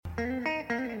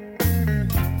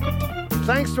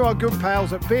Thanks to our good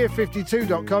pals at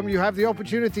beer52.com, you have the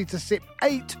opportunity to sip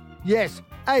 8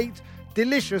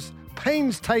 delicious,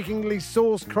 painstakingly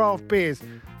sourced craft beers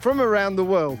from around the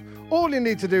world. All you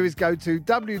need to do is go to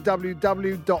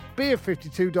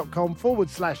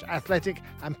www.beer52.com/athletic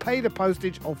and pay the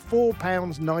postage of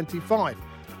 £4.95.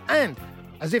 And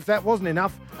as if that wasn't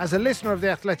enough, as a listener of the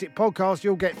Athletic podcast,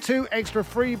 you'll get 2 extra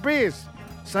free beers.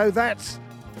 So that's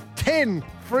 10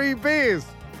 free beers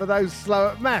for those slow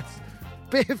at maths.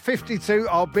 Beer 52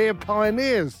 are beer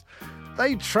pioneers.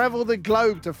 They travel the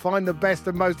globe to find the best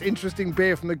and most interesting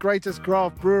beer from the greatest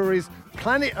craft breweries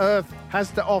planet Earth has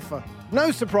to offer.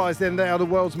 No surprise then they are the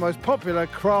world's most popular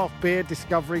craft beer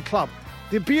discovery club.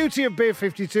 The beauty of Beer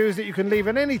 52 is that you can leave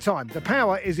at any time. The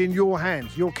power is in your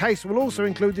hands. Your case will also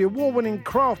include the award-winning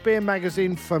craft beer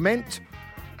magazine Ferment,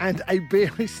 and a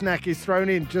beery snack is thrown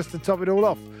in just to top it all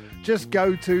off. Just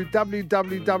go to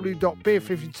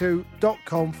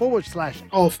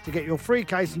www.beer52.com/off to get your free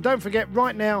case. And don't forget,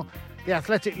 right now, the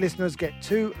Athletic listeners get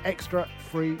 2 extra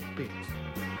free beers.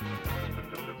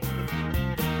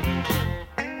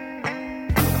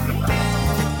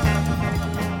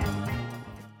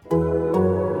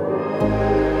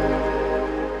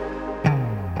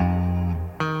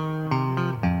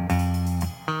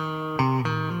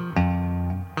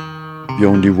 The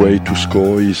only way to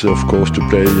score is, of course, to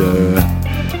play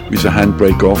with a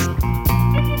handbrake off.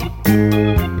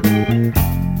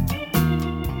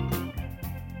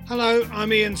 Hello,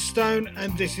 I'm Ian Stone,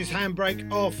 and this is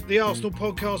Handbrake Off, the Arsenal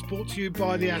podcast brought to you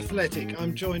by The Athletic.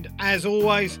 I'm joined, as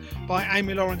always, by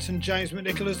Amy Lawrence and James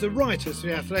McNicholas, the writers for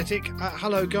The Athletic.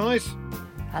 Hello, guys.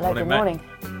 Hello, good morning.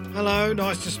 Hello,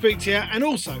 nice to speak to you. And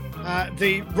also,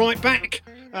 the right back,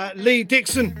 Lee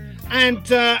Dixon,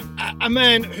 and a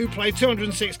man who played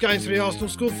 206 games for the Arsenal,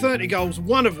 scored 30 goals,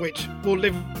 one of which will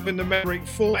live in the memory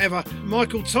forever.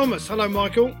 Michael Thomas. Hello,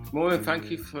 Michael. Morning, thank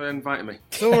you for inviting me.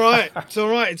 It's all right. It's all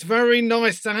right. It's very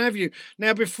nice to have you.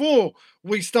 Now, before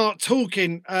we start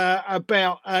talking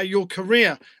about your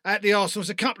career at the Arsenal, there's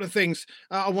a couple of things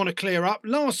I want to clear up.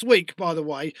 Last week, by the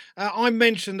way, I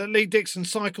mentioned that Lee Dixon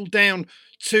cycled down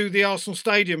to the Arsenal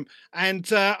Stadium,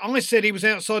 and I said he was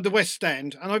outside the West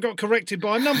Stand, and I got corrected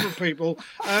by a number of people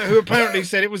who apparently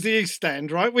said it was the East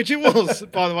Stand, right? Which it was,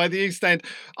 by the way, the East Stand.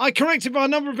 I corrected by a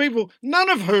number of people, none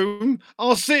of whom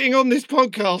are sitting on this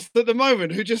podcast at the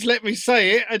moment, who just let me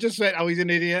say it. I just went, oh, he's an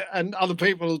idiot, and other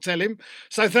people will tell him.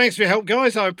 So thanks for your help,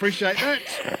 guys. I appreciate that.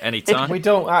 Anytime. We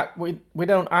don't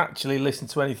actually listen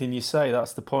to anything you say.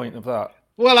 That's the point of that.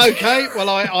 Well, okay. Well,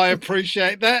 I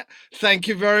appreciate that. Thank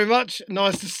you very much.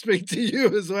 Nice to speak to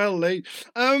you as well, Lee.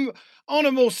 On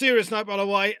a more serious note, by the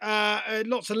way,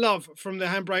 lots of love from the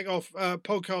Handbrake Off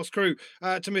podcast crew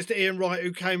to Mr. Ian Wright,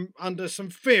 who came under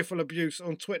some fearful abuse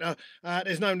on Twitter.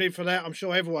 There's no need for that. I'm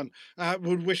sure everyone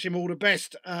would wish him all the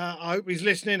best. I hope he's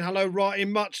listening. Hello, Wrighty.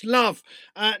 Much love.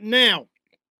 Now,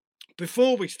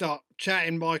 before we start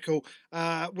chatting, Michael,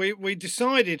 we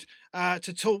decided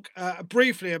to talk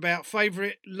briefly about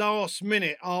favourite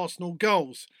last-minute Arsenal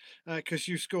goals, because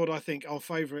you scored, I think, our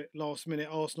favourite last-minute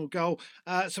Arsenal goal.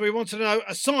 So we wanted to know,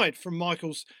 aside from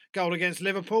Michael's goal against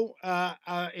Liverpool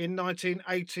in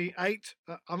 1988,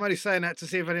 I'm only saying that to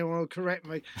see if anyone will correct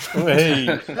me. Hey.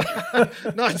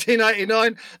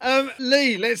 1989.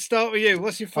 Lee, let's start with you.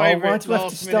 What's your favourite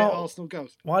last-minute Arsenal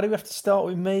goals? Why do we have to start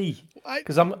with me?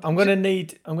 Because I'm going to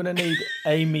need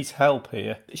Amy's help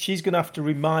here. She's going to have to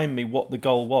remind me what the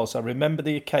goal was. I remember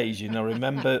the occasion. I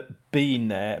remember being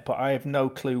there, but I have no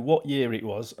clue what year it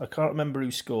was. I can't remember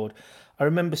who scored. I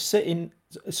remember sitting.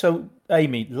 So,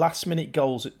 Amy, last minute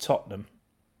goals at Tottenham.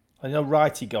 I know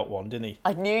Wrighty got one, didn't he?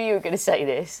 I knew you were going to say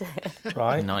this.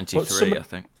 Right. 93, I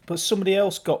think. But somebody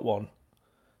else got one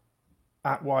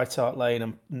at White Hart Lane.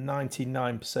 I'm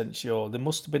 99% sure. There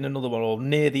must have been another one, or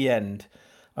near the end.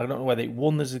 I don't know whether it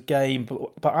won as a game,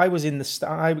 but I was in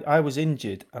I was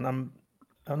injured, and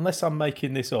unless I'm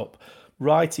making this up,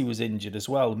 Wrighty was injured as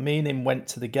well. Me and him went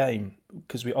to the game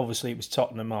because it was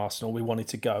Tottenham Arsenal. We wanted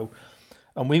to go,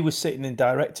 and we were sitting in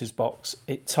director's box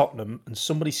at Tottenham, and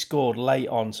somebody scored late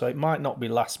on, so it might not be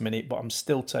last minute, but I'm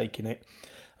still taking it.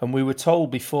 And we were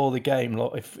told before the game,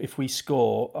 look, if we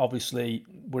score, obviously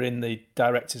we're in the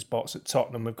director's box at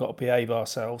Tottenham. We've got to behave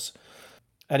ourselves.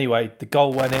 Anyway, the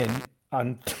goal went in.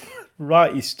 And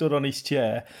he stood on his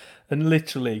chair and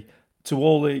literally, to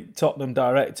all the Tottenham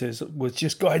directors, was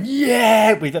just going,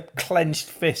 yeah, with a clenched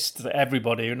fist at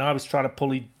everybody. And I was trying to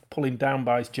pull him down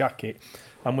by his jacket.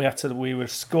 And we were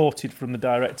escorted from the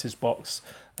director's box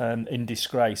in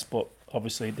disgrace. But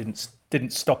obviously it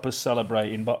didn't stop us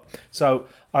celebrating. But so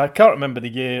I can't remember the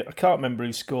year. I can't remember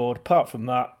who scored. Apart from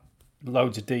that,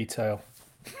 loads of detail.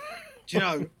 Do you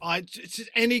know, it's just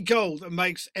any goal that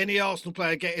makes any Arsenal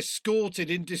player get escorted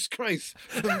in disgrace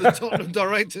from the Tottenham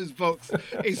director's box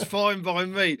is fine by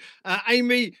me.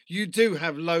 Amy, you do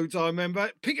have loads, I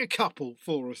remember. Pick a couple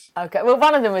for us. Okay, well,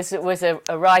 one of them was a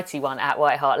Wrighty one at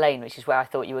White Hart Lane, which is where I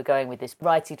thought you were going with this.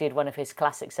 Wrighty did one of his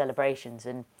classic celebrations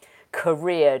and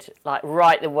careered like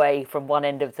right the way from one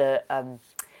end of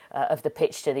the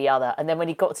pitch to the other, and then when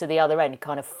he got to the other end, he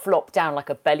kind of flopped down like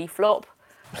a belly flop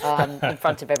in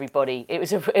front of everybody. It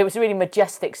was a really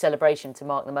majestic celebration to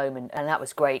mark the moment, and that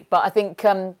was great. But I think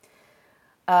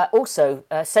also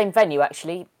same venue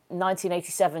actually,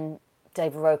 1987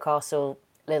 David Rocastle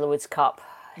Littlewoods Cup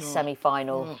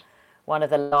semi-final, one of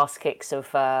the last kicks of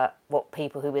what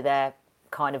people who were there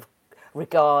kind of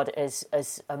regard as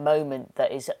a moment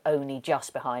that is only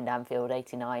just behind Anfield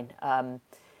 '89.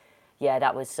 Yeah,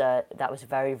 that was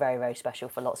very, very, very special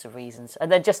for lots of reasons. And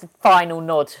then just a final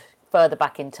nod further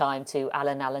back in time to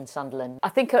Alan Sunderland. I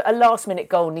think a last-minute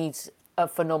goal needs a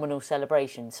phenomenal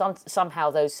celebration.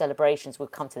 Somehow those celebrations, we'll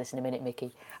come to this in a minute,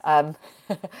 Mickey, thanks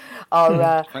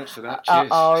for that. Cheers.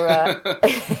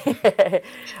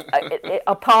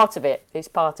 Are part of it. It's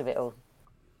part of it all.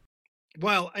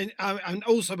 Well, and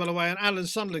also, by the way, and Alan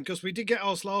Sunderland, because we did get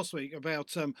asked last week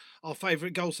about our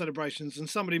favourite goal celebrations, and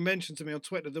somebody mentioned to me on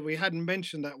Twitter that we hadn't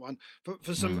mentioned that one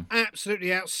for some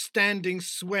absolutely outstanding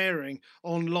swearing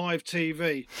on live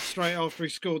TV straight after he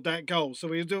scored that goal. So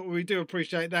we do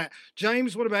appreciate that.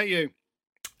 James, what about you?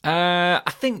 I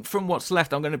think from what's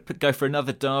left, I'm going to go for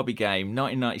another derby game.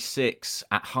 1996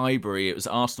 at Highbury. It was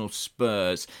Arsenal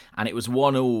Spurs, and it was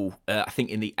 1-1. I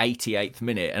think in the 88th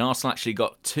minute, and Arsenal actually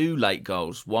got two late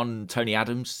goals. One Tony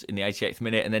Adams in the 88th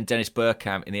minute, and then Dennis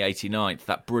Bergkamp in the 89th.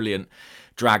 That brilliant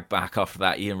drag back after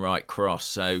that Ian Wright cross.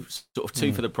 So sort of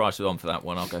two for the price of one for that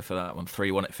one. I'll go for that one.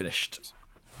 3-1 it finished.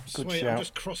 Sweet. I'm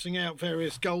just crossing out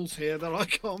various goals here that I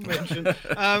can't mention.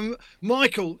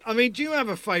 Michael, I mean, do you have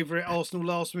a favourite Arsenal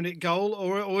last-minute goal,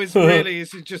 or is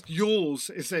it just yours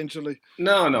essentially?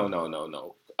 No.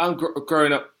 I'm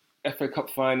growing up. FA Cup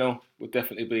final would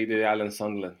definitely be the Alan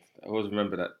Sunderland. I always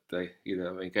remember that day. You know,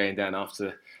 I mean, going down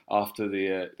after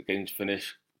the game's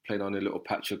finished, playing on a little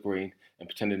patch of green and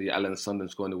pretending the Alan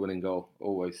Sunderland scoring the winning goal.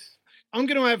 Always. I'm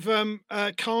going to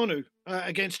have Kanu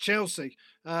against Chelsea.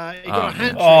 He got a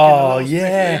hat trick. Oh,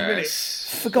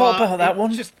 yes. Forgot about that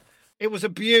one. It was a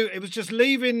beaut. It was just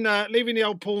leaving the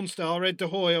old porn star Ed De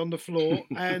Hoy on the floor,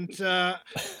 and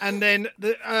then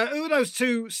who are those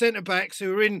two centre backs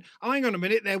who are in? Oh, hang on a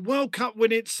minute, they're World Cup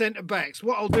winning centre backs.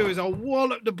 What I'll do is I'll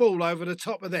wallop the ball over the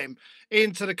top of them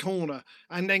into the corner,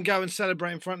 and then go and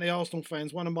celebrate in front of the Arsenal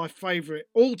fans. One of my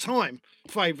all-time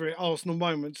favourite Arsenal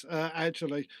moments,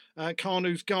 actually,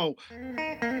 Kanu's goal.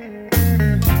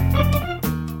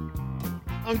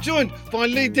 I'm joined by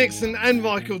Lee Dixon and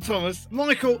Michael Thomas.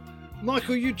 Michael,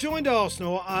 you joined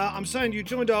Arsenal. I'm saying you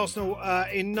joined Arsenal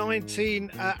in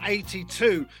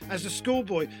 1982 as a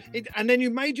schoolboy, and then you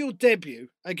made your debut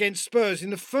against Spurs in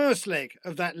the first leg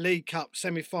of that League Cup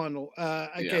semi-final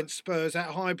against Spurs at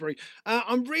Highbury.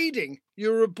 I'm reading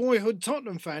you're a boyhood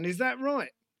Tottenham fan. Is that right?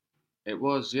 It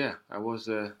was, yeah. I was.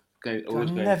 I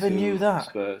never knew that.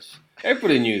 Spurs.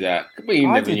 Everybody knew that. You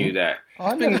never knew that.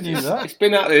 I never knew that. It's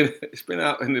been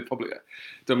out in the public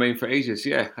domain for ages.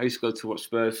 Yeah, I used to go to watch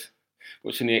Spurs.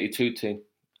 Watching the 82 team,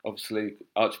 obviously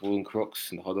Archibald and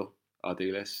Crooks and Hoddle,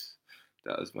 Ardiles.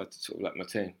 That was my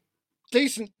team.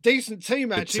 Decent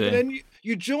team actually. But then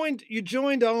you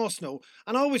joined Arsenal,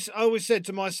 and I always said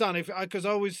to my son, because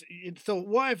I always thought,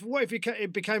 what if he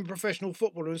became a professional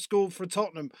footballer and scored for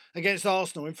Tottenham against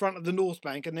Arsenal in front of the North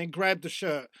Bank and then grabbed the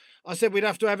shirt? I said we'd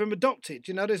have to have him adopted.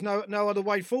 You know, there's no other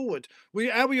way forward.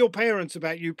 How were your parents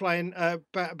about you playing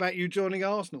about you joining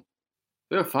Arsenal?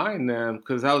 They were fine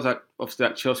because I was obviously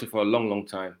at Chelsea for a long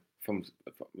time, from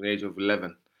the age of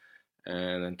 11,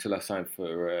 and until I signed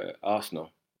for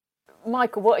Arsenal.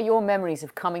 Michael, what are your memories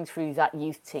of coming through that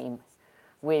youth team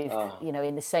with,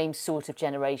 in the same sort of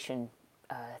generation,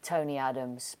 Tony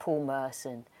Adams, Paul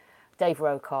Merson, Dave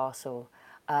Rocastle,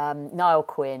 Niall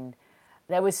Quinn?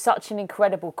 There was such an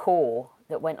incredible core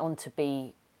that went on to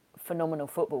be phenomenal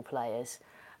football players.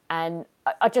 And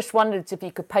I just wondered if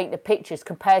you could paint the pictures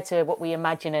compared to what we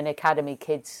imagine an academy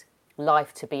kid's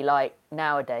life to be like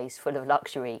nowadays, full of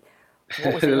luxury.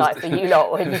 What was it like for you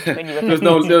lot when you were?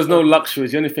 There was no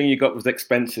luxuries. The only thing you got was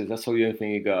expenses. That's all the only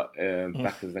thing you got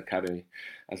back as an academy,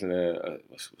 as a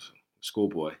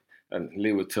schoolboy. And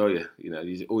Lee would tell you,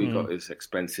 all you got is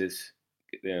expenses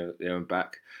there and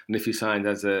back. And if you signed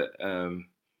as a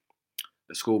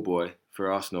schoolboy for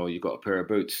Arsenal, you got a pair of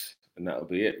boots, and that'll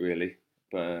be it really.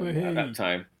 But at that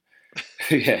time,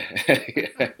 Yeah.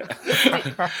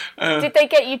 Did they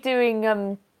get you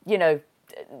doing, you know,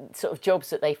 sort of jobs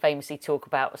that they famously talk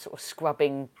about, sort of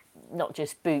scrubbing not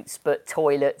just boots but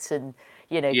toilets and,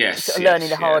 you know, sort of learning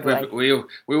the hard way? We all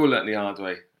learned the hard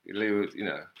way. You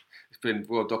know, it's been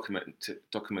well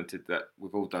documented that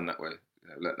we've all done that way,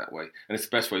 learnt that way, and it's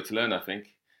the best way to learn, I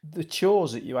think. The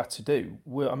chores that you had to do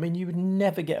were, I mean, you would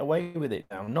never get away with it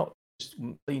now. Not just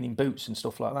cleaning boots and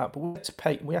stuff like that, but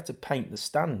we had to paint the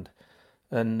stand,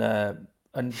 and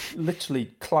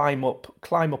literally climb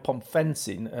up on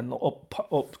fencing and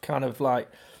up kind of like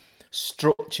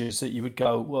structures that you would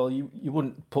go, well, you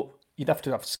wouldn't put, you'd have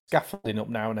to have scaffolding up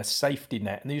now and a safety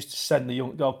net, and they used to send the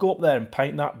young go up there and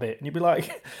paint that bit, and you'd be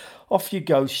like, off you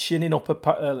go, shinning up a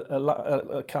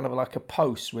kind of like a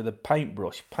post with a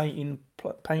paintbrush, painting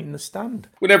the stand.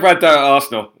 We never had that at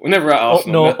Arsenal. Up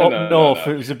north,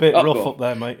 it was a bit rough up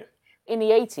there, mate. In the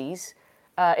 80s,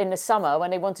 in the summer,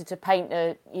 when they wanted to paint,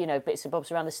 bits and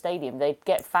bobs around the stadium, they'd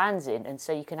get fans in, and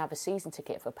so you can have a season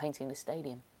ticket for painting the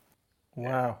stadium.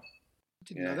 Wow.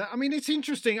 Didn't know that. I mean, it's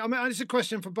interesting. I mean, it's a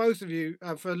question for both of you,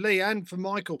 for Lee and for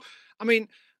Michael. I mean,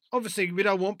 obviously, we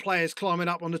don't want players climbing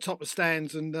up on the top of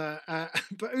stands, and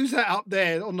but who's that up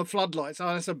there on the floodlights?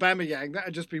 Oh, that's Aubameyang.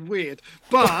 That'd just be weird.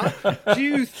 But do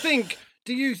you think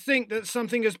that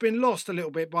something has been lost a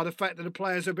little bit by the fact that the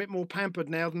players are a bit more pampered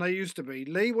now than they used to be?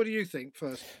 Lee, what do you think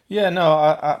first? Yeah, no,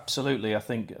 absolutely. I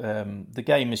think the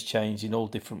game has changed in all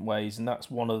different ways, and that was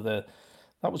one of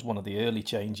the early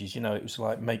changes. You know, it was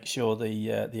like make sure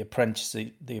the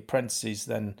apprentices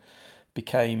then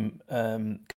became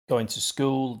going to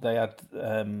school. They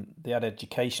had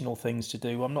educational things to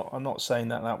do. I'm not saying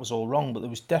that was all wrong, but there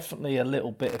was definitely a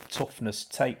little bit of toughness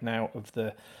taken out of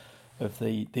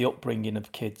the upbringing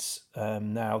of kids.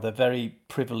 Now they're very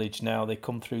privileged. Now they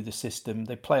come through the system.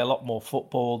 They play a lot more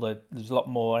football. There's a lot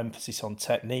more emphasis on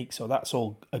technique, so that's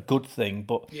all a good thing.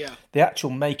 But the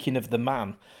actual making of the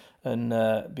man,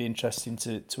 and be interesting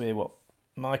to hear what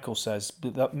Michael says.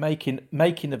 But that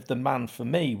making of the man for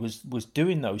me was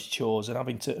doing those chores and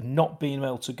having to not being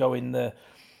able to go in the,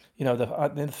 you know,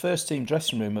 in the first team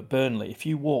dressing room at Burnley. If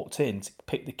you walked in to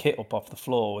pick the kit up off the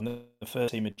floor and the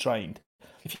first team had trained,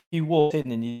 if you walked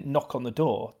in and you knock on the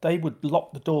door, they would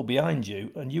lock the door behind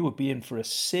you and you would be in for a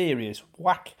serious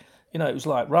whack. You know, it was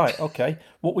like, right, okay,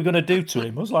 what we're going to do to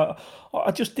him? I was like,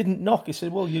 I just didn't knock. He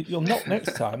said, well, you'll knock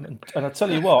next time. And I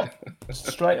tell you what,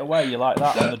 straight away, you're like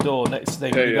that on the door. Next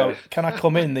thing, you go, can I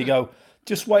come in? They go,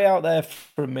 just wait out there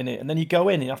for a minute. And then you go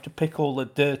in and you have to pick all the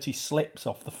dirty slips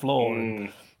off the floor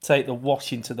and take the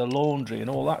washing to the laundry and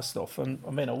all that stuff. And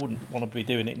I mean, I wouldn't want to be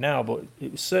doing it now, but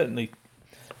it was certainly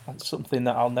something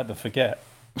that I'll never forget.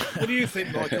 What do you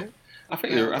think, Michael? I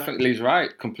think Lee's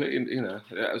right completely. You know,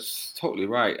 that was totally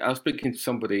right. I was speaking to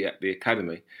somebody at the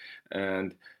academy,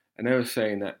 and they were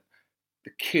saying that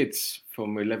the kids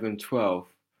from 11, 12,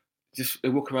 they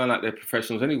walk around like they're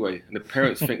professionals anyway, and the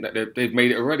parents think that they've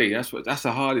made it already. That's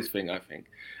the hardest thing, I think.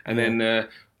 And then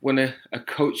when a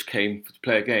coach came to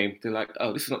play a game, they're like,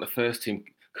 "Oh, this is not the first team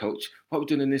coach. What are we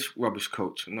doing in this rubbish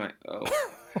coach?" I'm like, "Oh."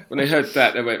 When they heard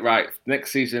that, they went, "Right,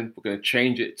 next season we're going to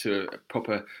change it to a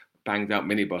proper banged out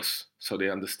minibus," so they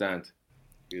understand.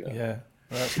 Yeah,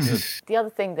 that's good. The other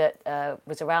thing that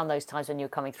was around those times when you were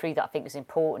coming through that I think was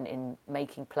important in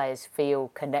making players feel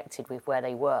connected with where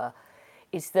they were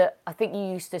is that I think you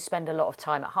used to spend a lot of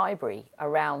time at Highbury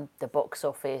around the box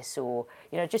office, or,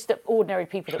 you know, just the ordinary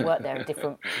people that work there in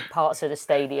different parts of the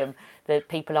stadium, the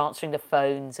people answering the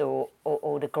phones or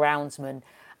the groundsman.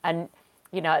 And,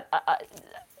 you know,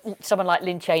 someone like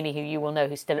Lynn Cheney, who you will know,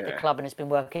 who's still at the club and has been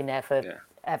working there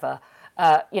forever,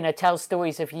 tells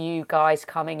stories of you guys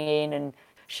coming in and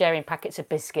sharing packets of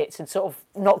biscuits and sort of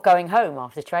not going home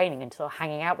after training and sort of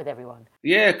hanging out with everyone.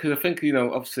 Yeah, because I think, you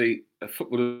know, obviously a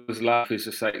footballer's life is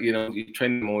just like, you know, you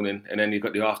train in the morning and then you've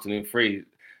got the afternoon free.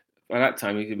 By that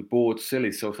time, you can be bored,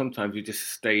 silly. So sometimes you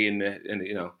just stay in there and,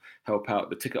 you know, help out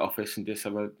the ticket office and just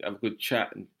have a good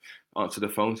chat and answer the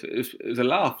phones. It was a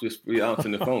laugh just really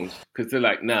answering the phones, because they're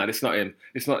like, nah, it's not him.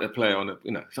 It's not the player on the,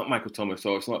 you know, it's not Michael Thomas,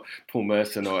 or it's not Paul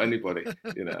Merson or anybody,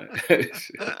 you know.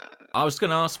 I was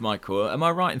going to ask Michael, am I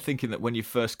right in thinking that when you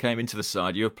first came into the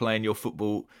side, you were playing your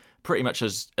football pretty much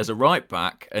as a right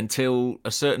back until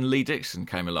a certain Lee Dixon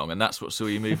came along, and that's what saw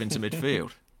you move into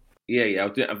midfield? Yeah, I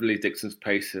didn't have Lee Dixon's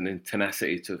pace and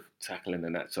tenacity to tackling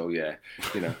and that. So yeah,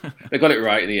 you know, they got it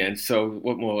right in the end. So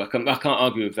what more? I can't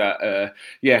argue with that.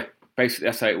 Basically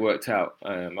that's how it worked out.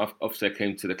 Obviously I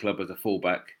came to the club as a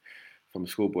fullback from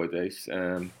schoolboy days.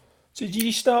 So did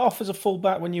you start off as a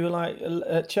fullback when you were like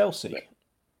at Chelsea?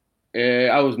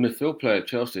 I was midfield player at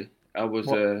Chelsea. I was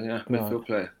midfield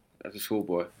player as a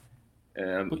schoolboy.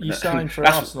 But you signed for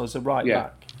Arsenal as a right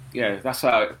back. Yeah, that's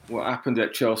what happened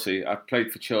at Chelsea. I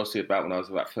played for Chelsea when I was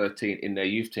about 13 in their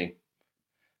youth team,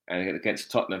 and against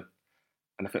Tottenham,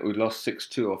 and I think we lost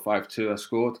 6-2 or 5-2. I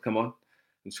scored,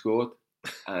 and scored,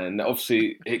 and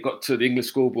obviously it got to the English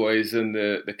schoolboys and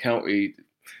the county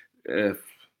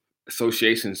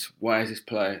associations. Why is this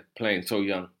player playing so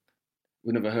young?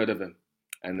 We never heard of him,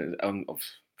 and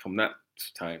from that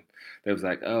time, they was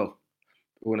like, oh,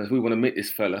 we want to meet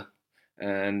this fella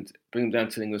and bring him down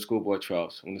to the English schoolboy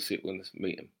trials. We want to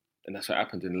meet him. And that's what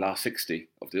happened in the last 60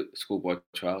 of the schoolboy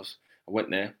trials. I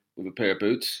went there with a pair of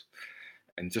boots,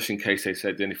 and just in case they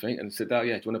said anything, and said, oh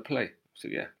yeah, do you want to play? I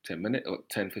said, yeah,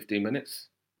 10, 15 minutes.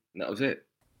 And that was it.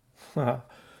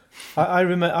 I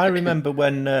remember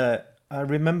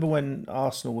when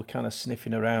Arsenal were kind of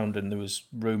sniffing around and there was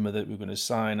rumour that we were going to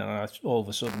sign, and all of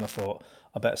a sudden I thought,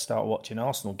 I better start watching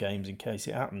Arsenal games in case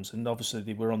it happens. And obviously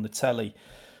they were on the telly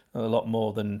a lot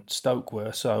more than Stoke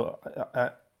were, so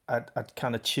I'd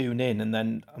kind of tune in, and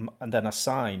then I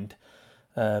signed.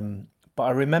 But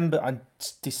I remember,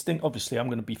 obviously I'm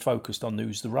going to be focused on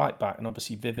who's the right back, and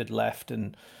obviously Vivid left,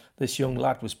 and this young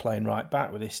lad was playing right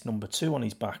back with this number 2 on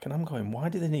his back, and I'm going, why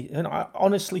do they need? And I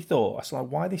honestly thought, I was like,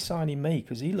 why are they signing me?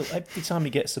 Because every time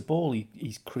he gets the ball,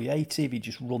 he's creative, he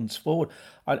just runs forward,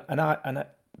 and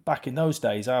back in those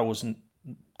days,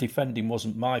 defending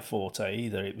wasn't my forte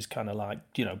either. It was kind of like,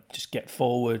 just get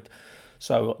forward.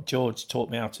 So George taught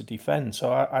me how to defend.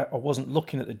 So I wasn't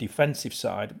looking at the defensive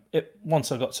side.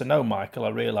 Once I got to know Michael, I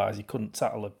realised he couldn't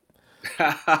tackle a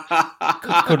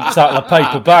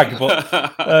paper bag. But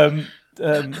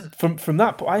from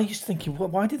that, but I used to thinking, well,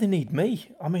 why do they need me?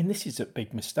 I mean, this is a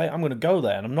big mistake. I'm going to go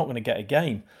there and I'm not going to get a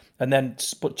game.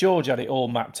 But George had it all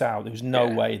mapped out. There was no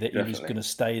way that he was going to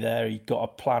stay there. He got a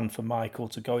plan for Michael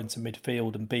to go into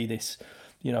midfield and be this,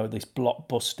 this block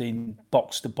busting,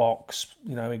 box to box,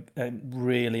 a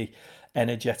really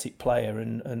energetic player.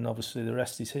 And obviously the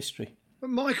rest is history.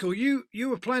 But Michael, you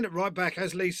were playing at right back,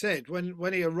 as Lee said,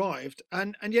 when he arrived,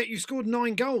 and yet you scored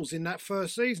 9 goals in that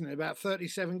first season in about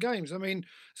 37 games. I mean,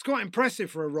 it's quite impressive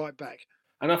for a right back.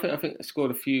 And I think I scored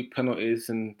a few penalties,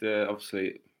 and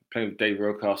obviously playing with Dave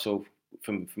Rocastle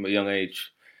from a young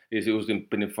age, he's always been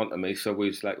in front of me. So we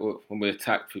was like, when we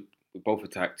attacked, we both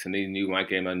attacked, and he knew my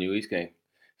game, I knew his game,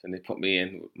 and they put me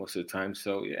in most of the time.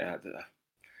 So yeah.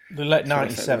 They let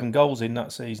 97 goals in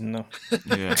that season, though.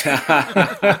 Yeah.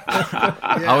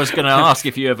 I was going to ask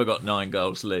if you ever got 9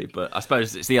 goals, Lee, but I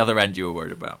suppose it's the other end you were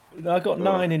worried about. I got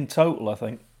 9 in total, I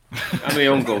think. How many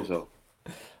own goals, though?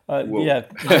 Yeah,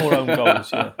 more own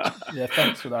goals. Yeah,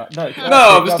 thanks for that. No,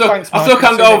 I still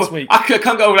can't go over. I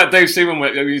can't go over that Dave Seaman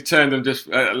where you turned and just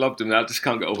I loved him. I just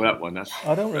can't get over that one.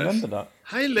 I don't remember that.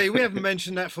 Hey Lee, we haven't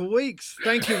mentioned that for weeks.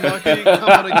 Thank you, Michael. You can come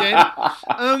on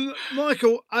again.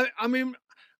 Michael, I mean,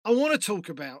 I want to talk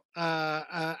about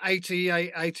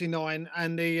 88, 89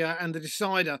 and the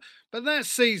decider, but that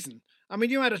season. I mean,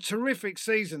 you had a terrific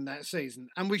season that season,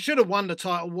 and we should have won the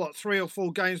title. 3 or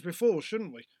 4 games before,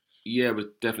 shouldn't we? Yeah, we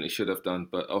definitely should have done,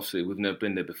 but obviously we've never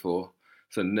been there before.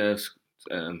 So nerves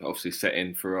obviously set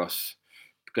in for us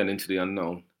going into the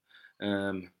unknown.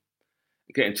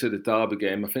 Getting to the Derby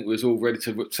game, I think we was all ready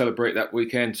to celebrate that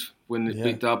weekend when the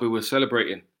big Derby was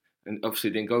celebrating, and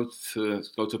obviously didn't go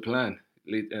to plan.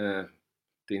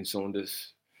 Dean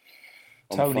Saunders,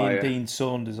 Tony fire. And Dean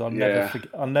Saunders. I'll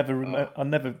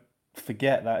never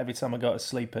forget that. Every time I go to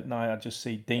sleep at night, I just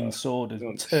see Dean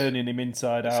Saunders turning him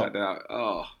inside out.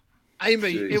 Oh.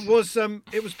 Amy, geez.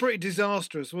 it was pretty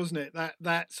disastrous, wasn't it?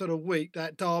 That sort of week,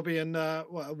 that Derby and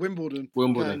Wimbledon.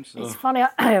 Games. It's funny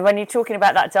when you're talking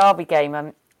about that Derby game.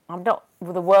 I'm not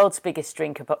the world's biggest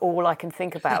drinker, but all I can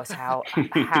think about is how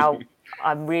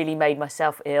I really made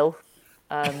myself ill.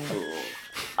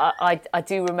 I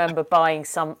do remember buying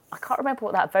some. I can't remember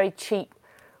what that very cheap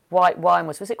white wine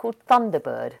was. Was it called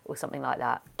Thunderbird or something like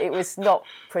that? It was not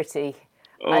pretty.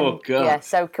 Oh, God. Yeah,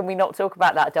 so can we not talk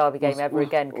about that Derby game ever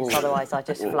again? Because otherwise I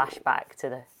just flash back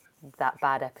to that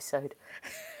bad episode.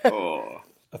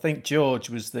 I think George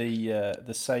was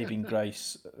the saving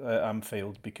grace at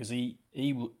Anfield, because he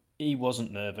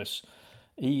wasn't nervous.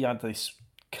 He had this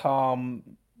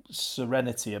calm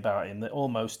serenity about him that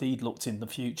almost he'd looked in the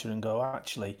future and go,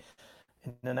 actually,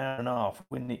 in an hour and a half,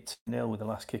 win it 2-0 with the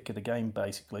last kick of the game,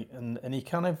 basically. And he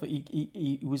kind of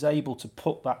he was able to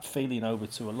put that feeling over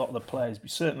to a lot of the players. But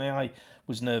certainly I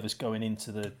was nervous going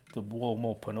into the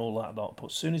warm-up and all that lot. But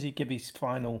as soon as he gave his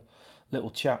final little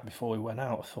chat before we went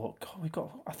out, I thought, God,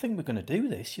 I think we're going to do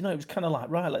this. It was kind of like,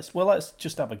 right, let's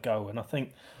just have a go. And I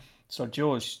think, so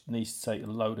George needs to take a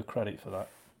load of credit for that.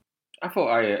 I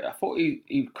thought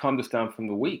he calmed us down from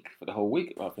the week for the whole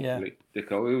week. I think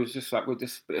Dicko. It was just like we're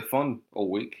just a bit of fun all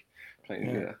week playing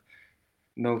together.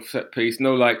 No set piece,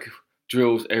 no like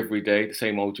drills every day, the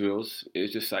same old drills. It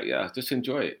was just like just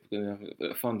enjoy it. We're gonna have a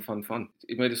bit of fun.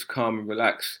 It made us calm and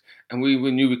relax, and we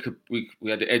knew we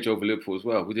had the edge over Liverpool as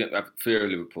well. We didn't have fear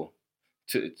of Liverpool.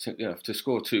 To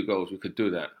score 2 goals, we could do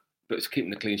that, but it's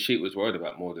keeping the clean sheet was worried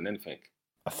about more than anything.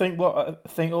 I think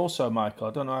also, Michael,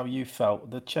 I don't know how you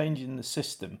felt, the change in the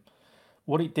system,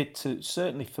 what it did to,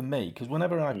 certainly for me, because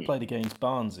whenever I played against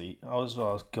Barnsley, I was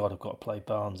God, I've got to play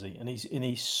Barnsley, and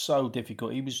he's so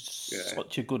difficult. He was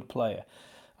such a good player,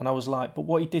 and I was like, but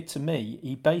what he did to me,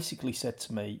 he basically said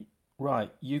to me,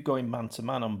 right, you going man to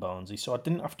man on Barnsley, so I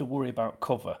didn't have to worry about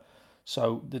cover.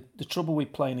 So the trouble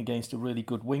with playing against a really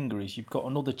good winger is you've got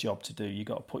another job to do. You've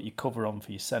got to put your cover on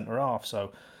for your centre half.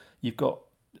 So you've got,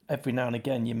 every now and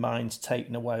again, your mind's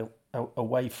taken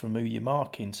away from who you're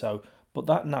marking. So, but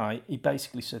that night, he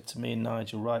basically said to me and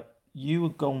Nigel, right, you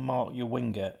would go and mark your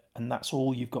winger, and that's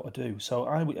all you've got to do. So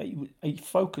he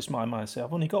focused my mind and said,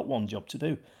 I've only got one job to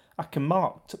do. I can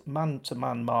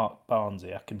man-to-man mark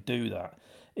Barnsley. I can do that.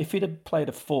 If he'd have played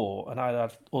a 4 and I'd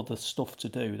had other stuff to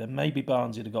do, then maybe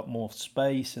Barnsley would have got more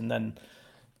space, and then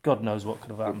God knows what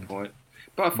could have happened. Good point.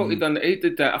 But I thought he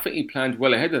did that. I think he planned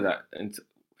well ahead of that. And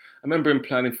I remember him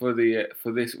planning for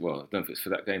this. Well, I don't know if it's for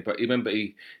that game, but you remember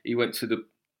he went to the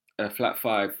flat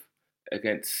 5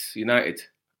 against United.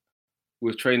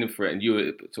 We were training for it, and you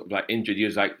were sort of like injured. You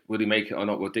was like, will he make it or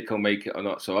not? Will Dicko make it or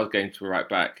not? So I was going to right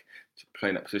back to play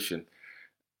in that position.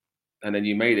 And then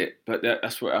you made it, but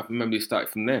that's what I remember. You started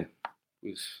from then.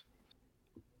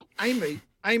 Amy,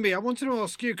 I wanted to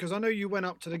ask you, because I know you went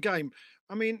up to the game.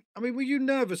 I mean, were you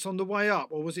nervous on the way up,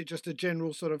 or was it just a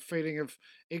general sort of feeling of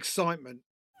excitement?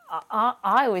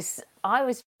 I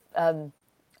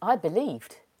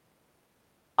believed.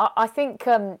 I think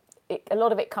a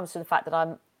lot of it comes from the fact that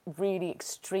I'm really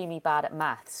extremely bad at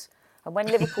maths, and when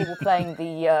Liverpool were playing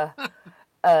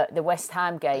the West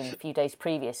Ham game a few days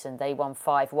previous, and they won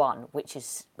 5-1, which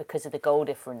is because of the goal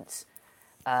difference,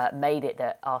 made it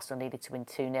that Arsenal needed to win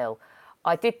 2-0.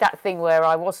 I did that thing where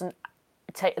I wasn't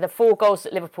the 4 goals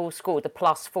that Liverpool scored, the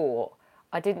 +4.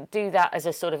 I didn't do that as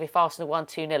a sort of, if Arsenal won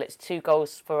 2-0, it's 2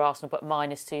 goals for Arsenal but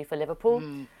 -2 for Liverpool.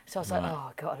 So I was like,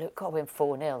 oh God, I've got to win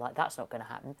 4-0. Like, that's not going to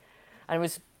happen. And I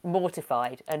was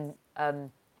mortified, and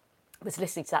was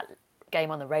listening to that game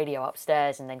on the radio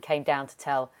upstairs, and then came down to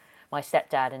tell my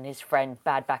stepdad and his friend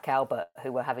Badback Albert,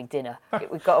 who were having dinner,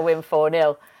 we've got to win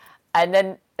 4-0. And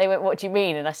then they went, what do you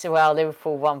mean? And I said, well,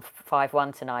 Liverpool won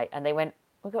 5-1 tonight. And they went,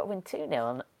 we've got to win 2-0.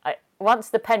 And once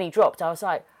the penny dropped, I was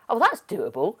like, oh, that's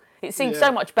doable. It seemed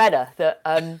so much better that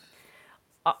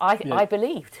I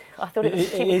believed. I thought it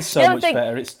was... It is so much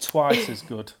better. It's twice as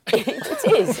good. It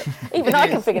is. Even I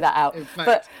can figure that out.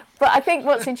 But I think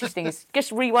what's interesting is,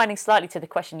 just rewinding slightly to the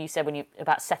question you said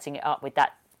about setting it up with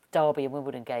that Derby and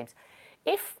Wimbledon games.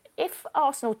 If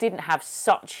Arsenal didn't have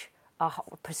such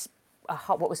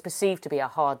what was perceived to be a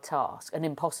hard task, an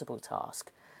impossible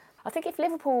task, I think if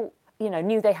Liverpool,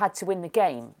 knew they had to win the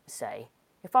game, say,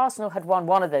 if Arsenal had won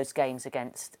one of those games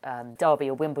against Derby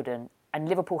or Wimbledon and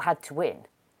Liverpool had to win,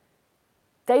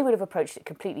 they would have approached it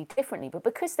completely differently. But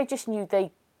because they just knew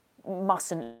they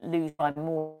mustn't lose by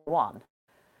more than 1,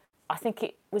 I think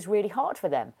it was really hard for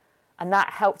them, and that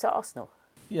helped Arsenal.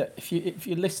 Yeah, if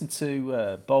you listen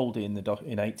to Baldy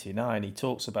in '89, he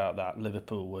talks about that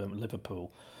Liverpool,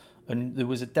 and there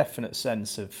was a definite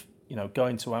sense of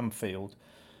going to Anfield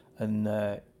and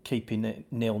keeping it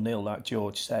 0-0, like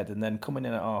George said, and then coming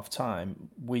in at half time,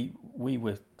 we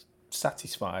were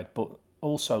satisfied, but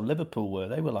also Liverpool were.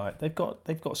 They were like, they've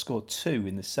got scored 2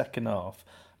 in the second half,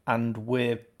 and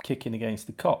we're kicking against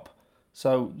the Kop.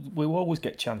 So we always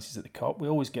get chances at the Kop. We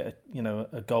always get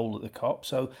a goal at the Kop.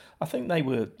 So I think they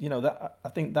were,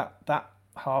 that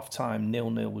half-time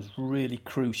 0-0 was really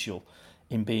crucial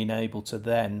in being able to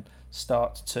then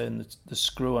start to turn the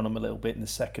screw on them a little bit in the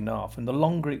second half. And the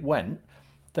longer it went,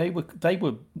 they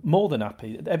were more than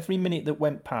happy. Every minute that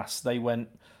went past, they went,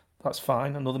 that's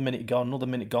fine. Another minute gone.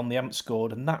 They haven't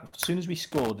scored, and that, as soon as we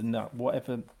scored in that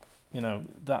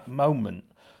that moment,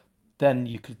 then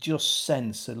you could just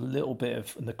sense a little bit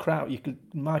of, and the crowd.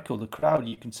 The crowd.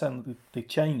 You can tell they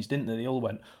changed, didn't they? They all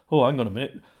went, oh, hang on a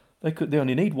minute. They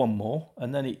only need one more,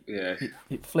 and then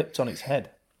it flipped on its head.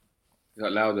 It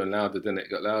got louder and louder, didn't it? It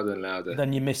got louder and louder.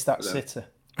 Then you missed that sitter.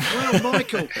 Well,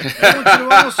 Michael, I wanted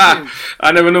to ask you.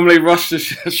 I never normally rush the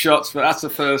shots, but that's the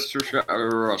first shot I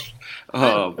rushed.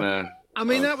 Oh, man. I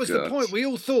mean, that was the point. We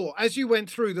all thought, as you went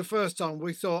through the first time,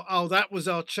 we thought, oh, that was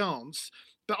our chance.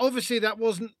 But obviously that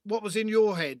wasn't what was in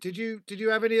your head. Did you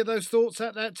have any of those thoughts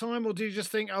at that time, or did you just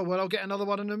think, oh well, I'll get another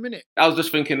one in a minute? I was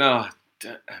just thinking, I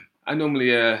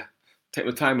normally take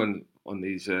my time on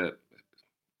these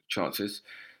chances,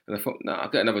 and I thought, no, I'll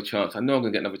get another chance. I know I'm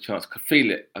gonna get another chance. I could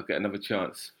feel it. I'll get another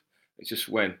chance. It's just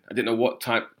when I didn't know what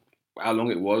time, how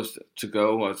long it was to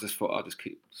go. I just thought I'll just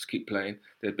keep playing.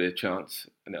 There'd be a chance,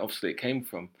 and obviously it came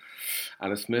from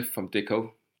Alan Smith, from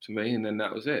Dicko to me, and then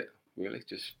that was it. Really,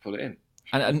 just pull it in.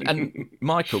 And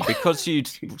Michael, because you'd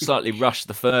slightly rushed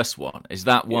the first one, is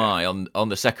that why on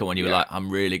the second one you were like, I'm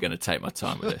really going to take my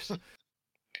time with this?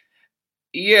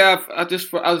 Yeah, I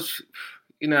was,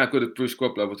 how good Bruce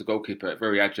Grobbelaar was, the goalkeeper,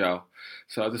 very agile.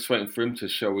 So I was just waiting for him to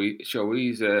show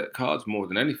his cards more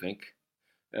than anything.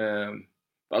 But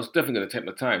I was definitely going to take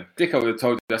my time. Dick, I would have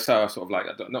told you, that's how I sort of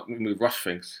I'm not going to rush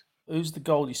things. Who's the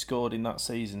goal he scored in that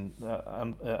season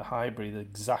at Highbury?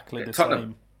 Exactly the Tottenham.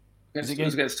 same. It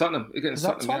was against Tottenham. Was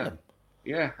that Tottenham?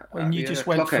 Yeah. When you just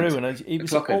went through and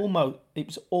it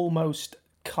was almost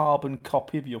carbon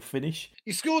copy of your finish.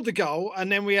 He scored the goal,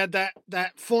 and then we had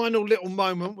that final little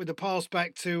moment with the pass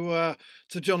back to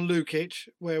John Lukic,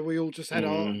 where we all just had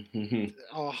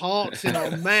our hearts in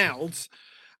our mouths,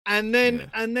 and then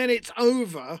it's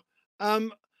over.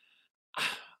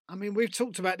 I mean, we've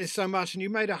talked about this so much, and you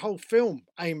made a whole film,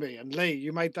 Amy and Lee.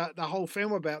 You made the whole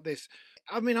film about this.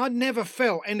 I mean, I'd never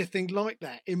felt anything like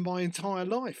that in my entire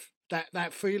life.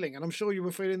 That feeling, and I'm sure you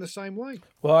were feeling the same way.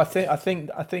 Well, I think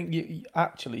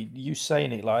you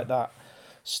saying it like that,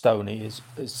 Stoney,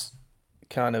 is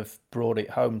kind of brought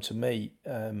it home to me.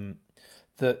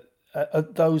 That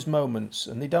at those moments,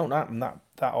 and they don't happen that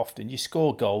often. You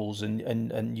score goals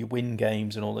and you win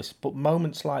games and all this, but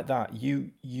moments like that,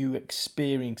 you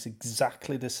experience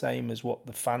exactly the same as what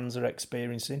the fans are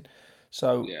experiencing.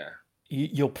 So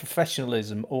your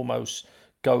professionalism almost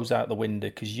goes out the window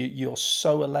because you're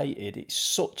so elated. It's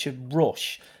such a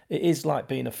rush. It is like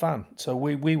being a fan. So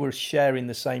we were sharing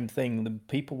the same thing. The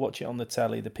people watch it on the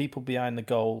telly, the people behind the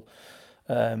goal,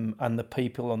 and the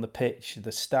people on the pitch,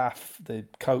 the staff, the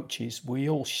coaches. We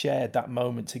all shared that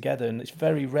moment together, and it's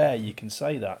very rare you can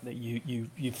say that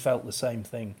you felt the same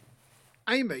thing.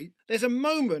 Amy, there's a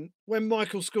moment when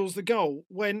Michael scores the goal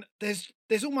when there's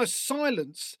almost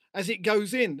silence as it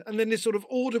goes in, and then this sort of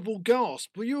audible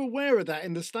gasp. Were you aware of that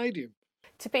in the stadium?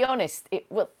 To be honest,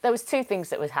 there was two things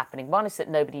that was happening. One is that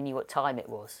nobody knew what time it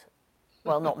was.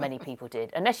 Well, not many people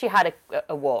did, unless you had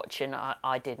a watch, and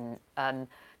I didn't.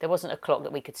 There wasn't a clock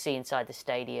that we could see inside the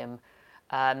stadium.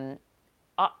 I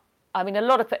mean, a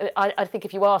lot of. I think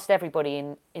if you asked everybody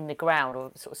in the ground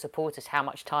or sort of supporters how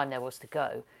much time there was to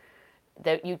go,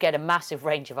 you get a massive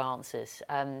range of answers.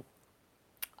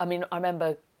 I mean, I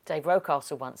remember Dave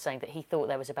Rocastle once saying that he thought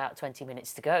there was about 20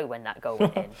 minutes to go when that goal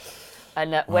went in.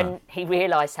 And when he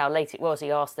realised how late it was, he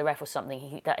asked the ref or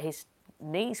something, that his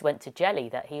knees went to jelly,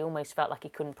 that he almost felt like he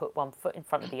couldn't put one foot in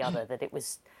front of the other, that it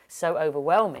was so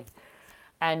overwhelming.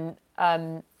 And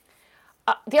the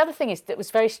other thing that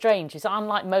was very strange is,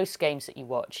 unlike most games that you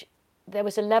watch, there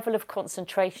was a level of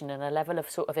concentration and a level of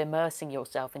sort of immersing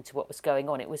yourself into what was going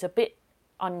on. It was a bit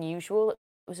unusual. It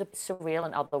was a bit surreal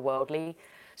and otherworldly.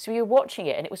 So you were watching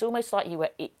it and it was almost like you were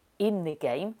in the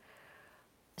game.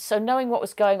 So knowing what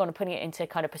was going on and putting it into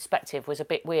kind of perspective was a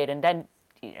bit weird. And then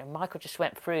Michael just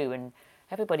went through and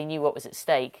everybody knew what was at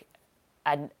stake.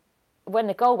 And when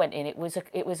the goal went in, it was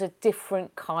a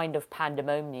different kind of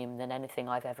pandemonium than anything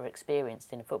I've ever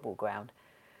experienced in a football ground.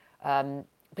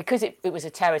 Because it was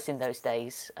a terrace in those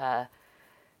days,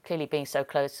 clearly being so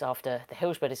close after the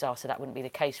Hillsborough disaster, that wouldn't be the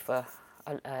case for,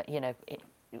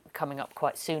 coming up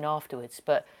quite soon afterwards.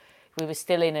 But we were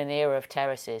still in an era of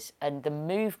terraces, and the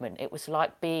movement, it was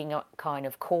like being kind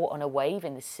of caught on a wave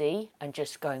in the sea and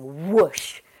just going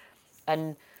whoosh.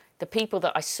 And the people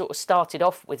that I sort of started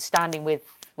off with, standing with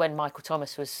when Michael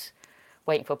Thomas was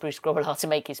waiting for Bruce Grobbelaar to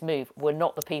make his move, were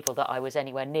not the people that I was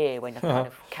anywhere near when I kind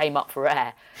of came up for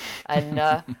air.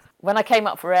 And when I came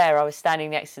up for air, I was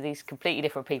standing next to these completely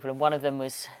different people, and one of them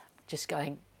was just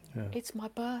going, "It's my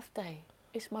birthday.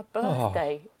 It's my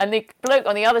birthday." And the bloke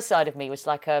on the other side of me was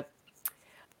like a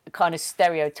kind of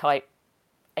stereotype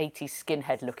 80s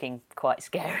skinhead looking, quite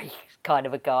scary kind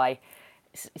of a guy.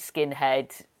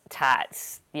 Skinhead,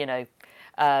 tats,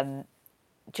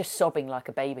 just sobbing like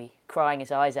a baby, crying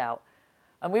his eyes out.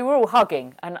 And we were all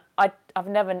hugging, and I've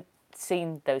never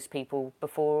seen those people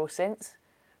before or since,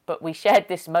 but we shared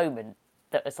this moment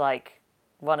that was like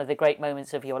one of the great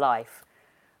moments of your life.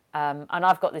 And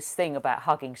I've got this thing about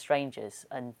hugging strangers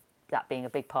and that being a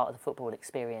big part of the football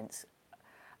experience.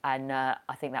 And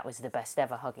I think that was the best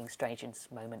ever hugging strangers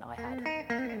moment I had.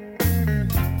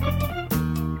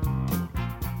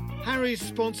 Harry's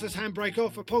sponsors Handbrake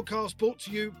Off, a podcast brought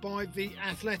to you by The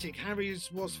Athletic.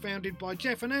 Harry's was founded by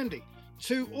Jeff and Andy,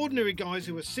 two ordinary guys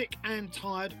who were sick and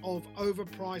tired of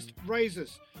overpriced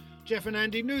razors. Jeff and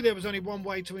Andy knew there was only one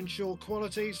way to ensure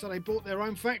quality, so they bought their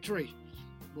own factory.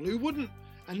 Well, who wouldn't?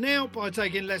 And now, by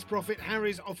taking less profit,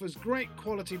 Harry's offers great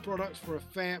quality products for a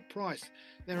fair price.